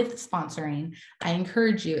with sponsoring, I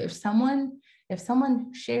encourage you, if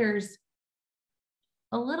someone shares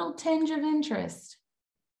a little tinge of interest,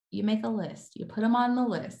 you make a list, you put them on the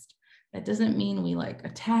list. That doesn't mean we like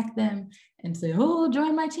attack them and say, oh,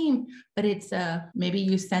 join my team. But it's maybe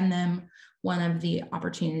you send them one of the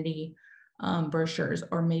opportunity brochures,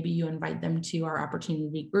 or maybe you invite them to our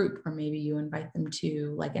opportunity group, or maybe you invite them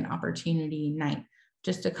to like an opportunity night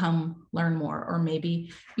just to come learn more. Or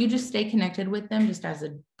maybe you just stay connected with them just as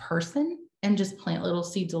a person and just plant little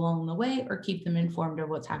seeds along the way, or keep them informed of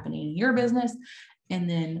what's happening in your business. And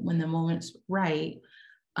then when the moment's right,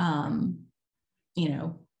 you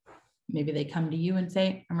know, maybe they come to you and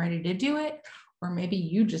say, I'm ready to do it. Or maybe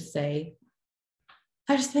you just say,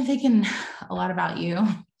 I've just been thinking a lot about you.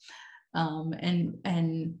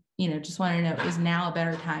 And, you know, just want to know, is now a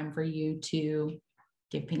better time for you to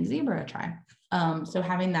give Pink Zebra a try? So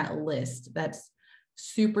having that list, that's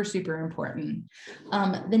super, super important.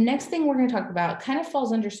 The next thing we're going to talk about kind of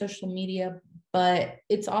falls under social media, but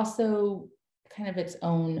it's also kind of its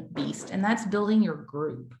own beast, and that's building your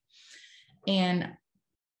group. And,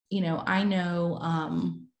 you know, I know,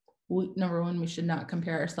 number one, we should not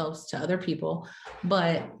compare ourselves to other people,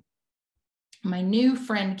 but my new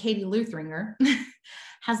friend, Katie Luthringer,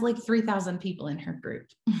 has like 3,000 people in her group.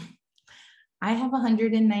 I have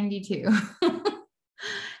 192.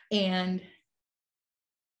 And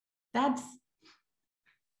that's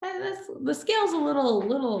the scale's a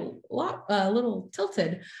little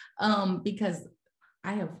tilted, because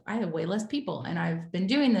I have way less people, and I've been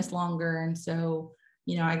doing this longer. And so,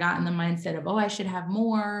 you know, I got in the mindset of, oh, I should have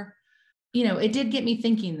more. You know, it did get me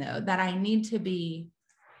thinking though, that I need to be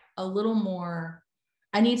a little more,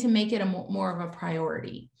 I need to make it more of a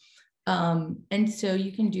priority. And so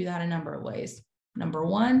you can do that a number of ways. Number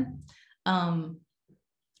one,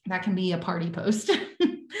 that can be a party post.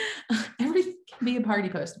 Everything can be a party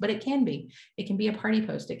post, but it can be a party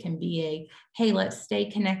post. It can be a, hey, let's stay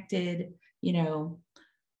connected, you know,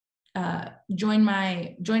 join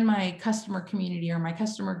my customer community or my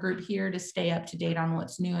customer group here to stay up to date on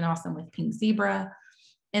what's new and awesome with Pink Zebra.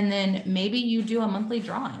 And then maybe you do a monthly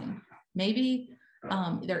drawing. Maybe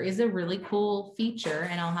there is a really cool feature,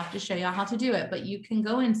 and I'll have to show you how to do it, but you can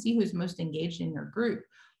go and see who's most engaged in your group.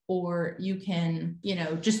 Or you can, you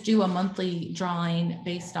know, just do a monthly drawing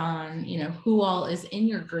based on, you know, who all is in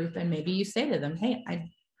your group. And maybe you say to them, hey,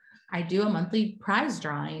 I do a monthly prize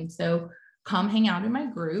drawing. So come hang out in my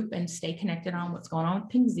group and stay connected on what's going on with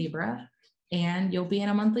Pink Zebra, and you'll be in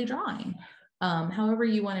a monthly drawing, however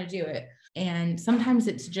you want to do it. And sometimes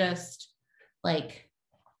it's just like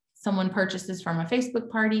someone purchases from a Facebook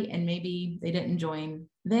party, and maybe they didn't join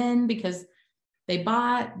then because they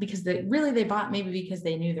bought maybe because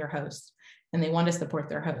they knew their host and they want to support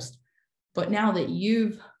their host. But now that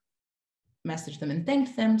you've messaged them and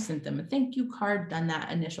thanked them, sent them a thank you card, done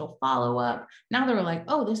that initial follow-up, now they're like,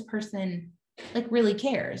 oh, this person like really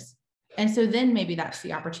cares. And so then maybe that's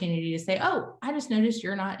the opportunity to say, oh, I just noticed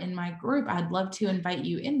you're not in my group. I'd love to invite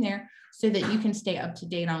you in there so that you can stay up to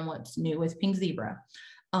date on what's new with Pink Zebra.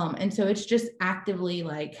 And so it's just actively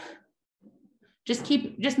like, just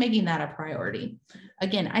making that a priority.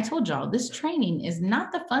 Again, I told y'all this training is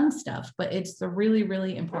not the fun stuff, but it's the really,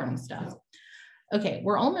 really important stuff. Okay,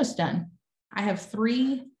 we're almost done. I have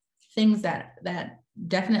 3 things that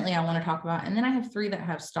definitely I want to talk about. And then I have 3 that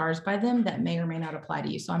have stars by them that may or may not apply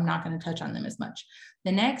to you. So I'm not going to touch on them as much.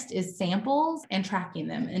 The next is samples and tracking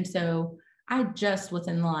them. And so I just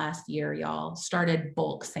within the last year, y'all, started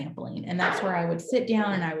bulk sampling. And that's where I would sit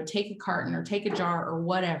down and I would take a carton or take a jar or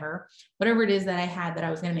whatever it is that I had that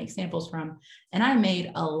I was going to make samples from. And I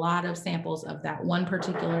made a lot of samples of that one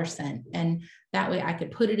particular scent. And that way I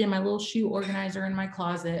could put it in my little shoe organizer in my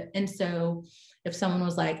closet. And so if someone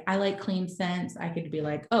was like, I like clean scents, I could be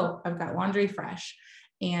like, oh, I've got Laundry Fresh.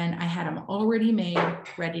 And I had them already made,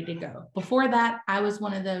 ready to go. Before that, I was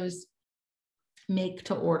one of those make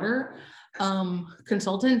to order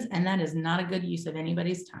consultants, and that is not a good use of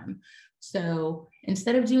anybody's time. So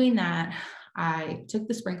instead of doing that, I took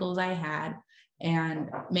the sprinkles I had and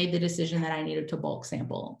made the decision that I needed to bulk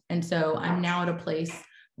sample. And so I'm now at a place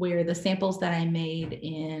where the samples that I made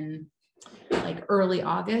in like early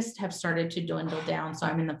August have started to dwindle down. So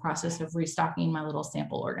I'm in the process of restocking my little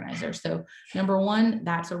sample organizer. So number one,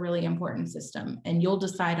 that's a really important system, and you'll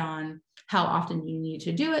decide on how often you need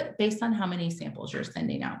to do it based on how many samples you're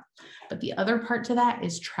sending out. But the other part to that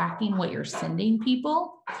is tracking what you're sending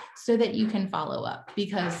people so that you can follow up,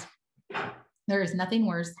 because there is nothing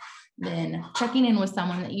worse than checking in with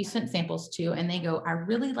someone that you sent samples to and they go, I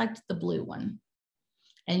really liked the blue one.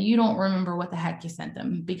 And you don't remember what the heck you sent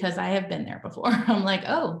them, because I have been there before. I'm like,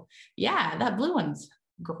 oh yeah, that blue one's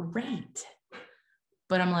great.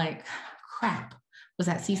 But I'm like, crap, was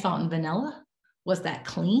that sea salt and vanilla? Was that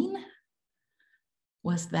clean?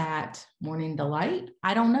 Was that Morning Delight?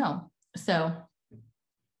 I don't know. So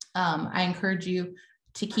I encourage you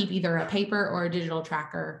to keep either a paper or a digital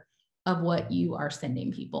tracker of what you are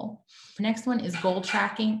sending people. Next one is goal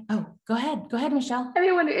tracking. Oh, go ahead, Michelle. I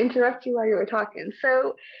didn't want to interrupt you while you were talking.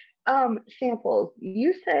 So, samples.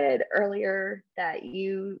 You said earlier that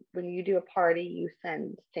when you do a party, you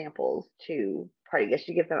send samples to party guests.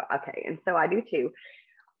 You give them, okay, and so I do too.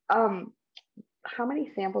 How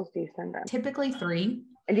many samples do you send them? Typically 3.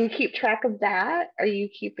 And do you keep track of that? Are you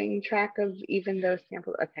keeping track of even those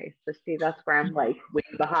samples? Okay, so see, that's where I'm like way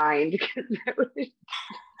behind.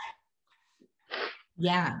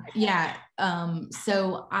 Yeah.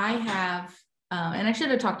 So I have, and I should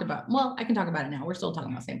have talked about, well, I can talk about it now. We're still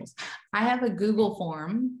talking about samples. I have a Google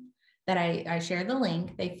form that I share the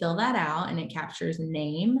link. They fill that out and it captures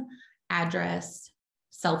name, address,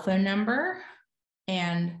 cell phone number,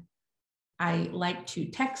 and I like to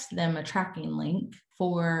text them a tracking link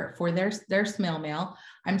for their snail mail.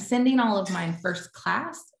 I'm sending all of mine first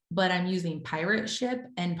class, but I'm using Pirate Ship,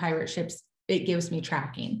 and Pirate Ship's, it gives me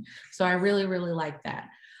tracking. So I really, really like that.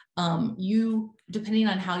 You, depending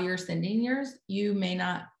on how you're sending yours, you may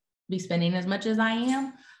not be spending as much as I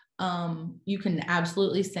am. You can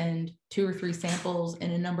absolutely send 2 or 3 samples in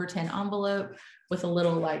a number 10 envelope with a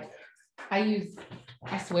little, like, I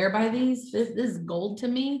swear by these. This is gold to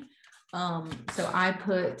me. So I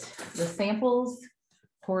put the samples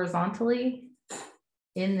horizontally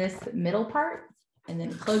in this middle part and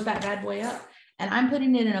then close that bad boy up. And I'm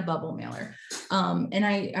putting it in a bubble mailer. And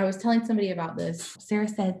I was telling somebody about this. Sarah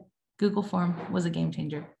said Google form was a game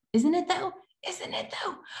changer. Isn't it though? Isn't it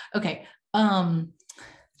though? Okay.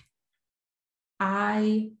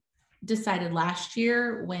 I decided last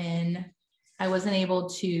year when I wasn't able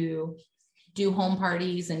to do home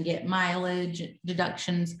parties and get mileage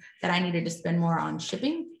deductions that I needed to spend more on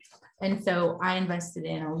shipping. And so I invested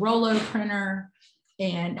in a Rolo printer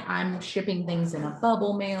and I'm shipping things in a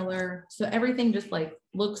bubble mailer. So everything just like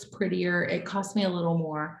looks prettier. It costs me a little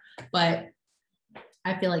more, but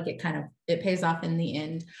I feel like it pays off in the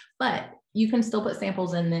end. But you can still put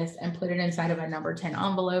samples in this and put it inside of a number 10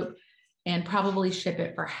 envelope and probably ship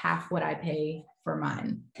it for half what I pay for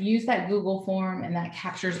mine. Use that Google form and that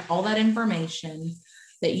captures all that information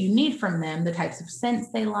that you need from them, the types of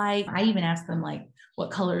scents they like. I even ask them like what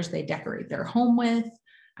colors they decorate their home with.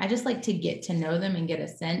 I just like to get to know them and get a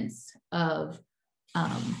sense of,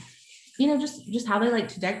 just how they like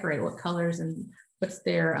to decorate, what colors and what's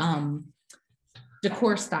their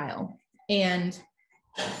decor style. And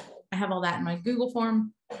I have all that in my Google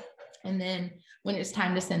form. And then when it's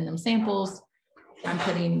time to send them samples, I'm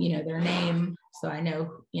putting, their name. So I know,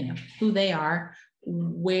 who they are,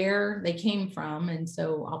 where they came from. And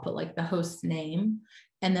so I'll put like the host's name,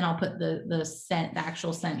 and then I'll put the scent, the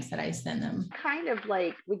actual scents that I send them. Kind of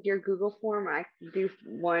like with your Google form, I do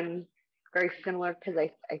one very similar because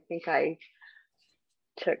I think I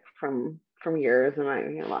took from yours and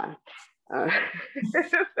I laughed. I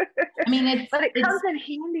mean, but it comes in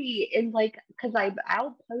handy in like, because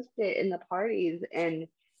I'll post it in the parties, and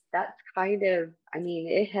that's kind of, I mean,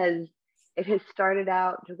 it has started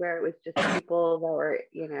out to where it was just people that were,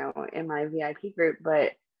 in my VIP group,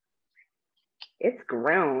 but it's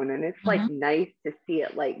grown, and it's like nice to see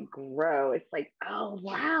it like grow. It's like, oh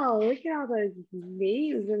wow, look at all those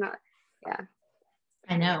names. And yeah,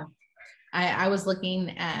 I know. I was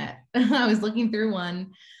looking through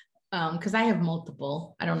one because I have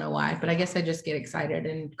multiple. I don't know why, but I guess I just get excited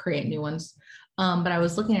and create new ones. But I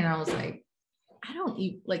was looking and I was like, I don't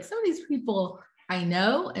even, like, some of these people I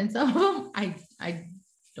know, and some of them I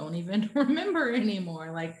don't even remember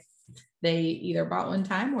anymore. Like, they either bought one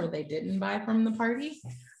time or they didn't buy from the party.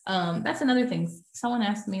 That's another thing. Someone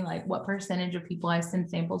asked me like what percentage of people I send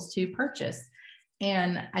samples to purchase.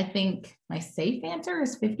 And I think my safe answer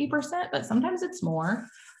is 50%, but sometimes it's more.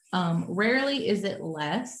 Rarely is it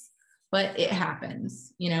less, but it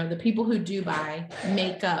happens. The people who do buy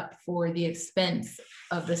make up for the expense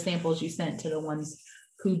of the samples you sent to the ones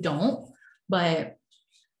who don't. But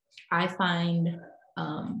I find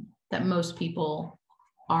that most people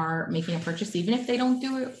are making a purchase, even if they don't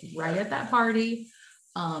do it right at that party.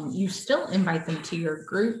 You still invite them to your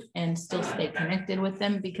group and still stay connected with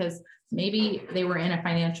them, because maybe they were in a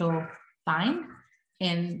financial bind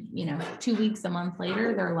and 2 weeks, a month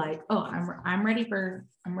later, they're like, oh, I'm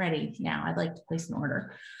ready now. I'd like to place an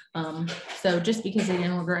order. So just because they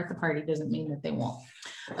didn't order at the party doesn't mean that they won't.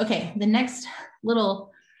 Okay, the next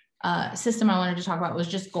little system I wanted to talk about was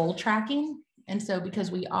just goal tracking. And so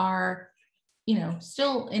because we are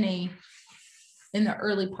still in the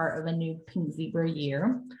early part of a new Pink Zebra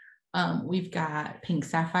year, we've got Pink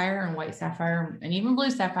Sapphire and White Sapphire and even Blue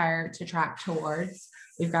Sapphire to track towards.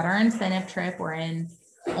 We've got our incentive trip. We're in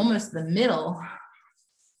almost the middle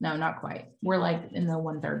No, not quite. We're like in the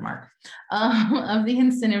 1/3 mark of the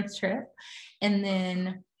incentive trip. And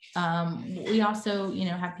then we also, you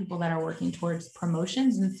know, have people that are working towards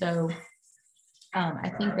promotions. And so I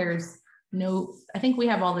think we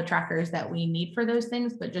have all the trackers that we need for those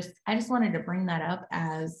things, but I just wanted to bring that up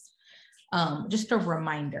as just a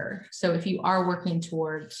reminder. So if you are working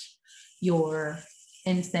towards your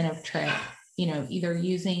incentive trip, you know, either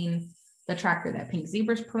using the tracker that Pink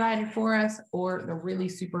Zebras provided for us or the really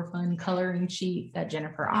super fun coloring sheet that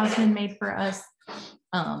Jennifer Osmond made for us.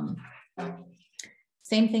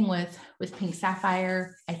 Same thing with Pink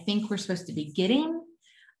Sapphire. I think we're supposed to be getting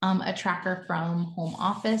a tracker from home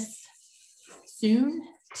office soon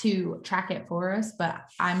to track it for us, but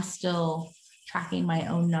I'm still tracking my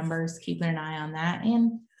own numbers, keeping an eye on that.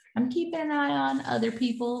 And I'm keeping an eye on other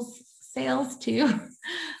people's sales too.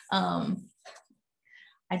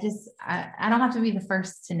 I don't have to be the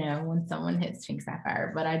first to know when someone hits Pink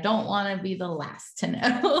Sapphire, but I don't want to be the last to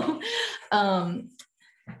know.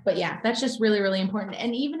 But yeah, that's just really, really important.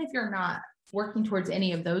 And even if you're not working towards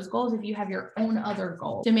any of those goals, if you have your own other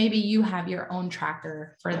goals, so maybe you have your own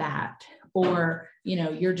tracker for that, or, you know,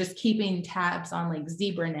 you're just keeping tabs on like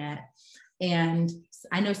ZebraNet. And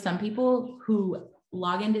I know some people who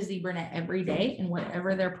log into ZebraNet every day, and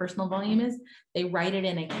whatever their personal volume is, they write it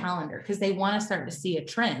in a calendar because they want to start to see a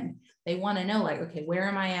trend. They want to know, like, okay, where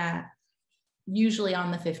am I at? Usually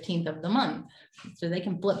on the 15th of the month. So they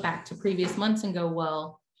can flip back to previous months and go,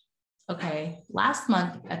 well, okay, last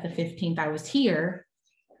month at the 15th, I was here.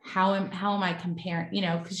 How am I comparing, you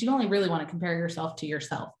know, because you only really want to compare yourself to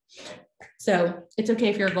yourself. So it's okay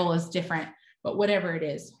if your goal is different, but whatever it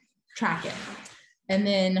is, track it. And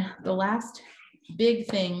then the last big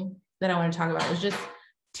thing that I want to talk about is just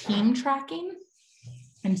team tracking.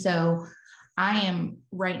 And so I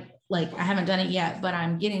haven't done it yet, but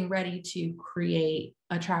I'm getting ready to create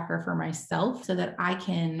a tracker for myself so that I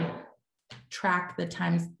can track the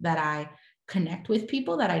times that I connect with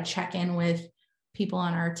people, that I check in with people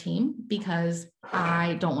on our team, because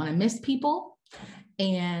I don't want to miss people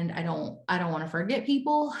and I don't want to forget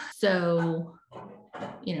people. So,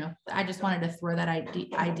 you know, I just wanted to throw that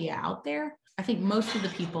idea out there. I think most of the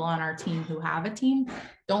people on our team who have a team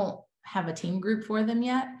don't have a team group for them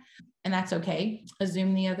yet. And that's okay. A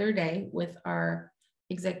Zoom the other day with our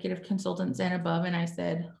executive consultants and above. And I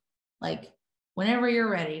said, like, whenever you're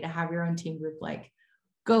ready to have your own team group, like,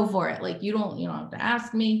 go for it. Like, you don't have to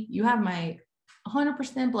ask me. You have my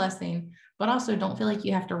 100% blessing, but also don't feel like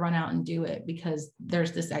you have to run out and do it because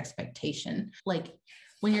there's this expectation. Like,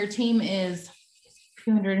 when your team is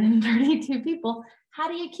 232 people, how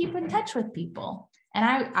do you keep in touch with people?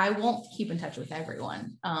 And I won't keep in touch with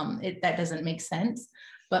everyone. That doesn't make sense.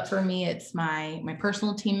 But for me, it's my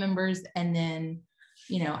personal team members. And then,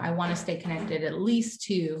 you know, I want to stay connected at least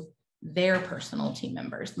to their personal team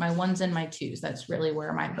members, my ones and my twos. That's really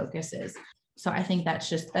where my focus is. So I think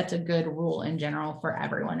that's a good rule in general for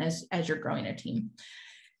everyone as you're growing a team.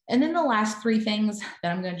 And then the last three things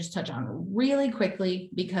that I'm going to just touch on really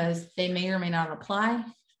quickly because they may or may not apply.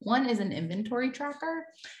 One is an inventory tracker.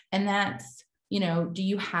 And that's, you know, do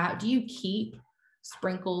you keep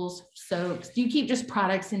sprinkles, soaps? Do you keep just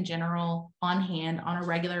products in general on hand on a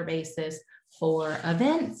regular basis for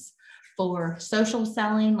events, for social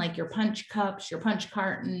selling, like your punch cups, your punch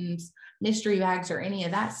cartons, mystery bags, or any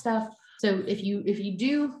of that stuff? So if you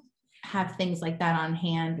do have things like that on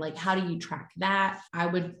hand, like, how do you track that?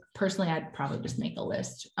 I'd probably just make a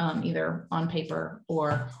list, either on paper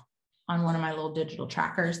or on one of my little digital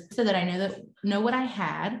trackers, so that I know what I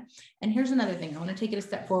had. And here's another thing. I want to take it a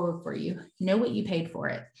step forward for you. Know what you paid for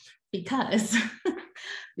it, because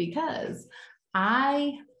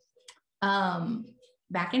I,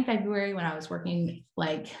 back in February, when I was working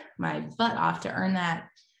like my butt off to earn that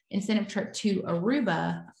incentive trip to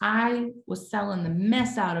Aruba, I was selling the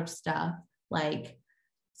mess out of stuff, like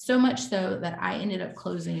so much so that I ended up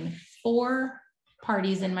closing 4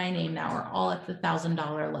 parties in my name that were all at the $1,000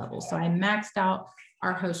 level. So I maxed out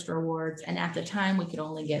our host rewards. And at the time, we could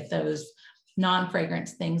only get those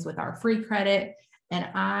non-fragrance things with our free credit. And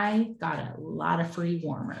I got a lot of free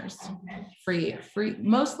warmers,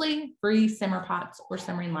 mostly free simmer pots or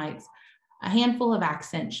simmering lights, a handful of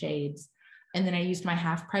accent shades. And then I used my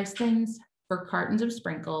half price things for cartons of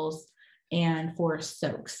sprinkles and for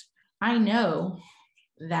soaks. I know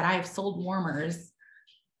that I've sold warmers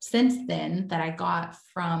since then that I got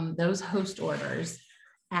from those host orders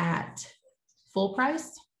at full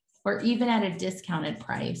price or even at a discounted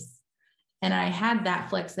price. And I had that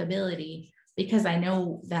flexibility because I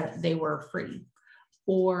know that they were free.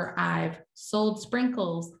 or I've sold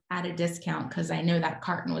sprinkles at a discount because I know that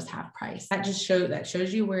carton was half price. That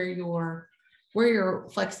shows you where your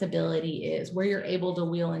flexibility is, where you're able to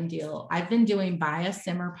wheel and deal. I've been doing buy a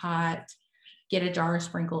simmer pot, get a jar of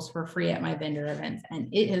sprinkles for free at my vendor events, and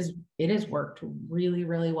it has worked really,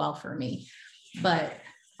 really well for me. But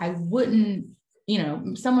I wouldn't,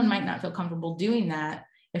 someone might not feel comfortable doing that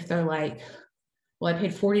if they're like, well, I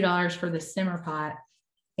paid $40 for this simmer pot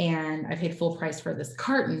and I paid full price for this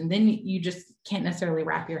carton. Then you just can't necessarily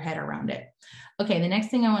wrap your head around it. Okay, the next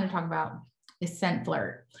thing I want to talk about is Scent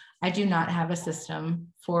Flirt. I do not have a system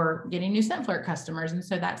for getting new Scent Flirt customers. And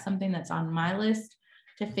so that's something that's on my list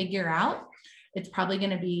to figure out. It's probably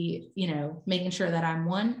going to be, making sure that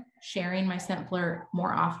I'm sharing my Scent Flirt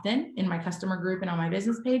more often in my customer group and on my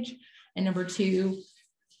business page. And number two,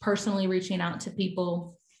 personally reaching out to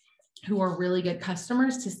people who are really good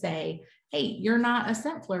customers to say, hey, you're not a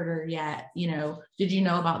Scent Flirter yet. Did you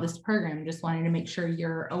know about this program? Just wanting to make sure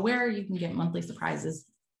you're aware you can get monthly surprises,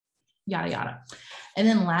 yada, yada. And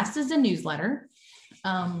then last is a newsletter.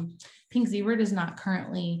 Pink Zebra does not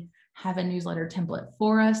currently have a newsletter template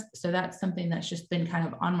for us. So that's something that's just been kind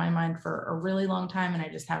of on my mind for a really long time. And I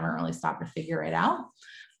just haven't really stopped to figure it out.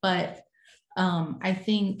 But I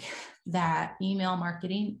think that email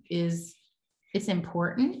marketing it's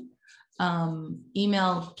important.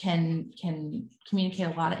 Email can communicate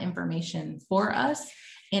a lot of information for us.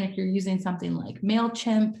 And if you're using something like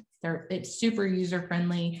MailChimp, it's super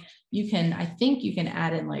user-friendly. I think you can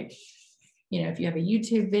add in if you have a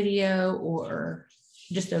YouTube video or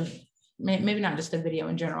just maybe not just a video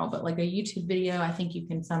in general, but like a YouTube video, I think you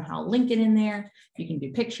can somehow link it in there. You can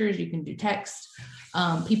do pictures, you can do text.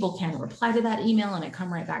 People can reply to that email and it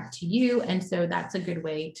come right back to you. And so that's a good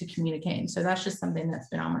way to communicate. And so that's just something that's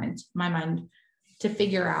been on my mind to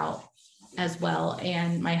figure out as well.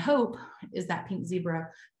 And my hope is that Pink Zebra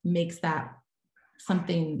makes that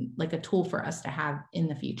something like a tool for us to have in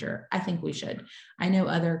the future. I think we should. I know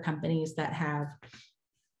other companies that have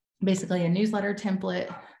basically a newsletter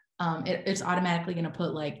template. It's automatically going to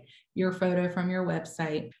put your photo from your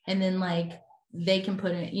website. And then they can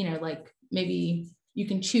put it, maybe you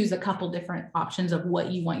can choose a couple different options of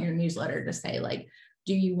what you want your newsletter to say.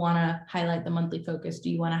 Do you want to highlight the monthly focus?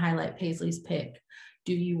 Do you want to highlight Paisley's pick?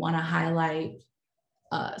 Do you want to highlight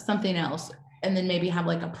something else? And then maybe have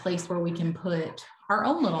a place where we can put our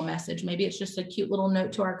own little message. Maybe it's just a cute little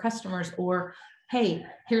note to our customers, or, hey,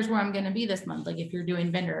 here's where I'm going to be this month. If you're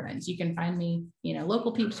doing vendor events, you can find me,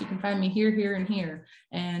 local peeps, you can find me here, here, and here.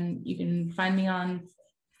 And you can find me on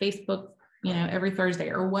Facebook, every Thursday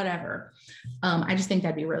or whatever. I just think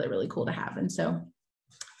that'd be really, really cool to have. And so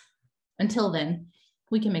until then,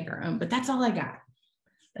 we can make our own, but that's all I got.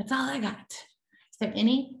 So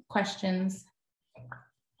any questions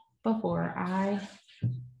before I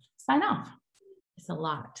sign off? It's a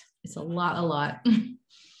lot. I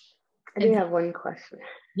do have one question.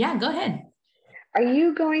 Yeah, go ahead. Are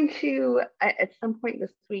you going to, at some point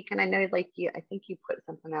this week, and I know I think you put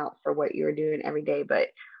something out for what you were doing every day, but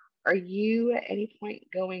are you at any point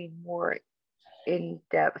going more in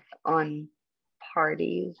depth on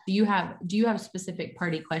parties? Do you have specific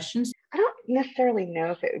party questions? I don't necessarily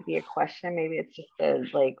know if it would be a question. Maybe it's just a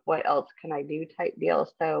what else can I do type deal.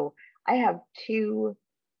 So I have two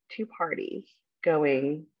parties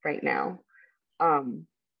going right now.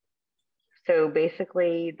 So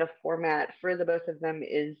basically the format for the both of them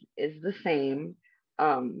is the same.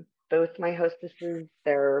 Both my hostesses,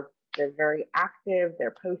 they're very active,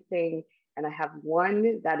 they're posting, and I have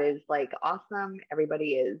one that is awesome.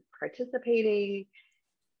 Everybody is participating.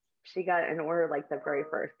 She got an order the very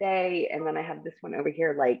first day. And then I have this one over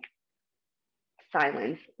here,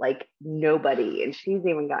 silence, nobody. And she's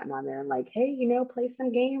even gotten on there and hey, play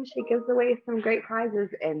some games. She gives away some great prizes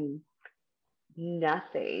and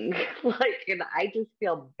nothing. And I just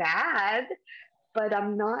feel bad, but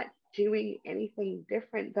I'm not doing anything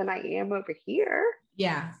different than I am over here.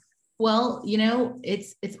 Yeah. Well,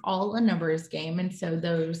 it's all a numbers game. And so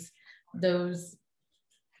those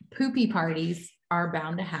poopy parties are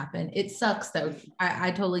bound to happen. It sucks though. I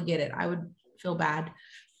totally get it. I would feel bad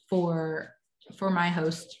for my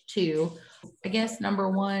host too. I guess number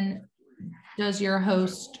one, does your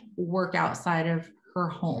host work outside of her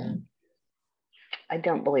home? I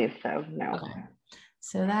don't believe so. No. Okay.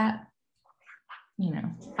 So that,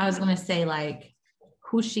 I was going to say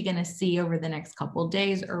who's she going to see over the next couple of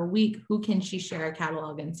days or week? Who can she share a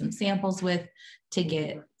catalog and some samples with to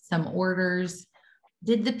get some orders?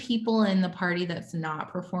 Did the people in the party that's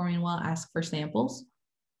not performing well ask for samples?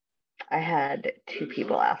 I had 2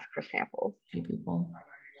 people ask for samples. 2 people.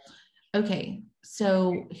 Okay.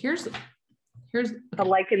 So here's here's, But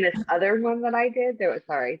like in this other one that I did, there was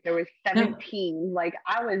 17. no. Like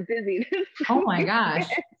I was busy this Oh my week. gosh.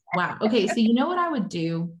 Wow. Okay. So you know what I would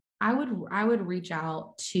do? I would reach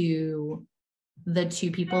out to the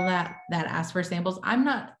two people that ask for samples. I'm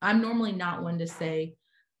normally not one to say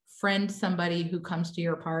friend somebody who comes to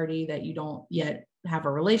your party that you don't yet have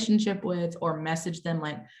a relationship with, or message them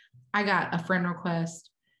like, I got a friend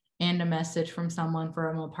request and a message from someone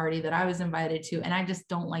from a party that I was invited to. And I just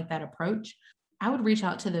don't like that approach. I would reach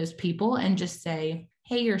out to those people and just say,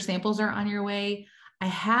 hey, your samples are on your way. I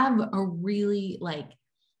have a really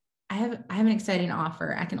I have an exciting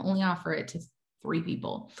offer. I can only offer it to 3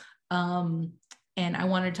 people. And I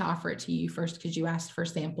wanted to offer it to you first because you asked for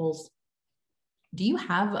samples. Do you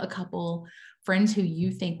have a couple friends who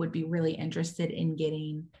you think would be really interested in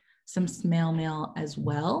getting some snail mail as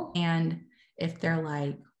well? And if they're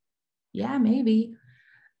like, yeah, maybe,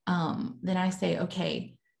 then I say,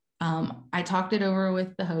 okay, I talked it over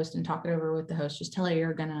with the host and talk it over with the host. Just tell her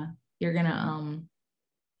you've got an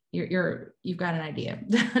idea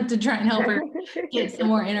to try and help her get some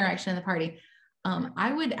more interaction in the party.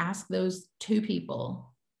 I would ask those 2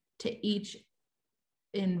 people to each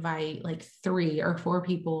invite like 3 or 4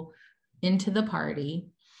 people into the party.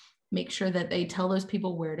 Make sure that they tell those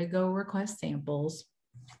people where to go request samples.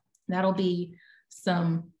 That'll be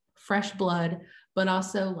some fresh blood, but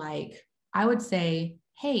also like, I would say,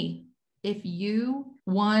 hey, if you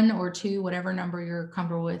 1 or 2, whatever number you're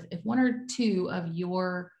comfortable with, if 1 or 2 of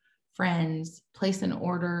your friends place an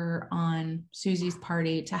order on Susie's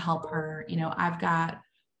party to help her, I've got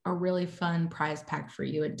a really fun prize pack for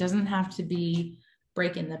you. It doesn't have to be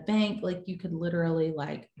breaking the bank. Like you could literally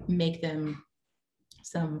like make them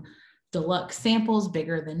some deluxe samples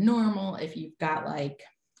bigger than normal. If you've got like,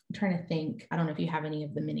 I'm trying to think, I don't know if you have any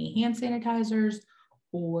of the mini hand sanitizers,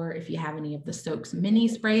 or if you have any of the Soaks mini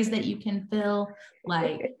sprays that you can fill,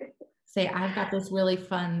 like say, I've got this really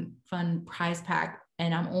fun prize pack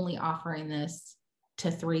and I'm only offering this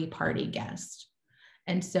to 3 party guests.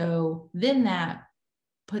 And so then that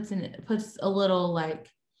puts a little like,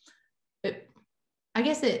 I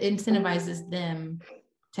guess it incentivizes them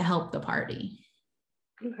to help the party.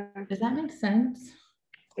 Okay. Does that make sense?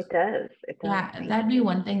 It does. Yeah, that'd be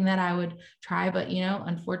one thing that I would try. But,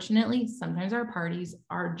 unfortunately, sometimes our parties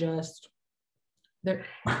are just, they're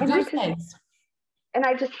goose eggs. And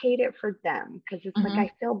I just hate it for them because it's like, I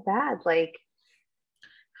feel bad. Like,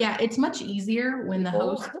 yeah, it's much easier when the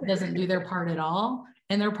host doesn't do their part at all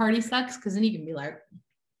and their party sucks, because then you can be like,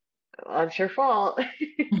 well, it's your fault.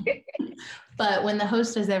 But when the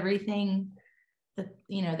host does everything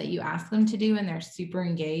that you ask them to do and they're super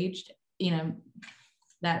engaged,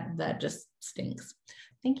 that just stinks.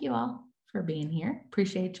 Thank you all for being here.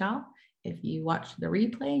 Appreciate y'all. If you watch the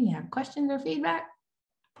replay and you have questions or feedback,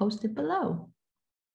 post it below.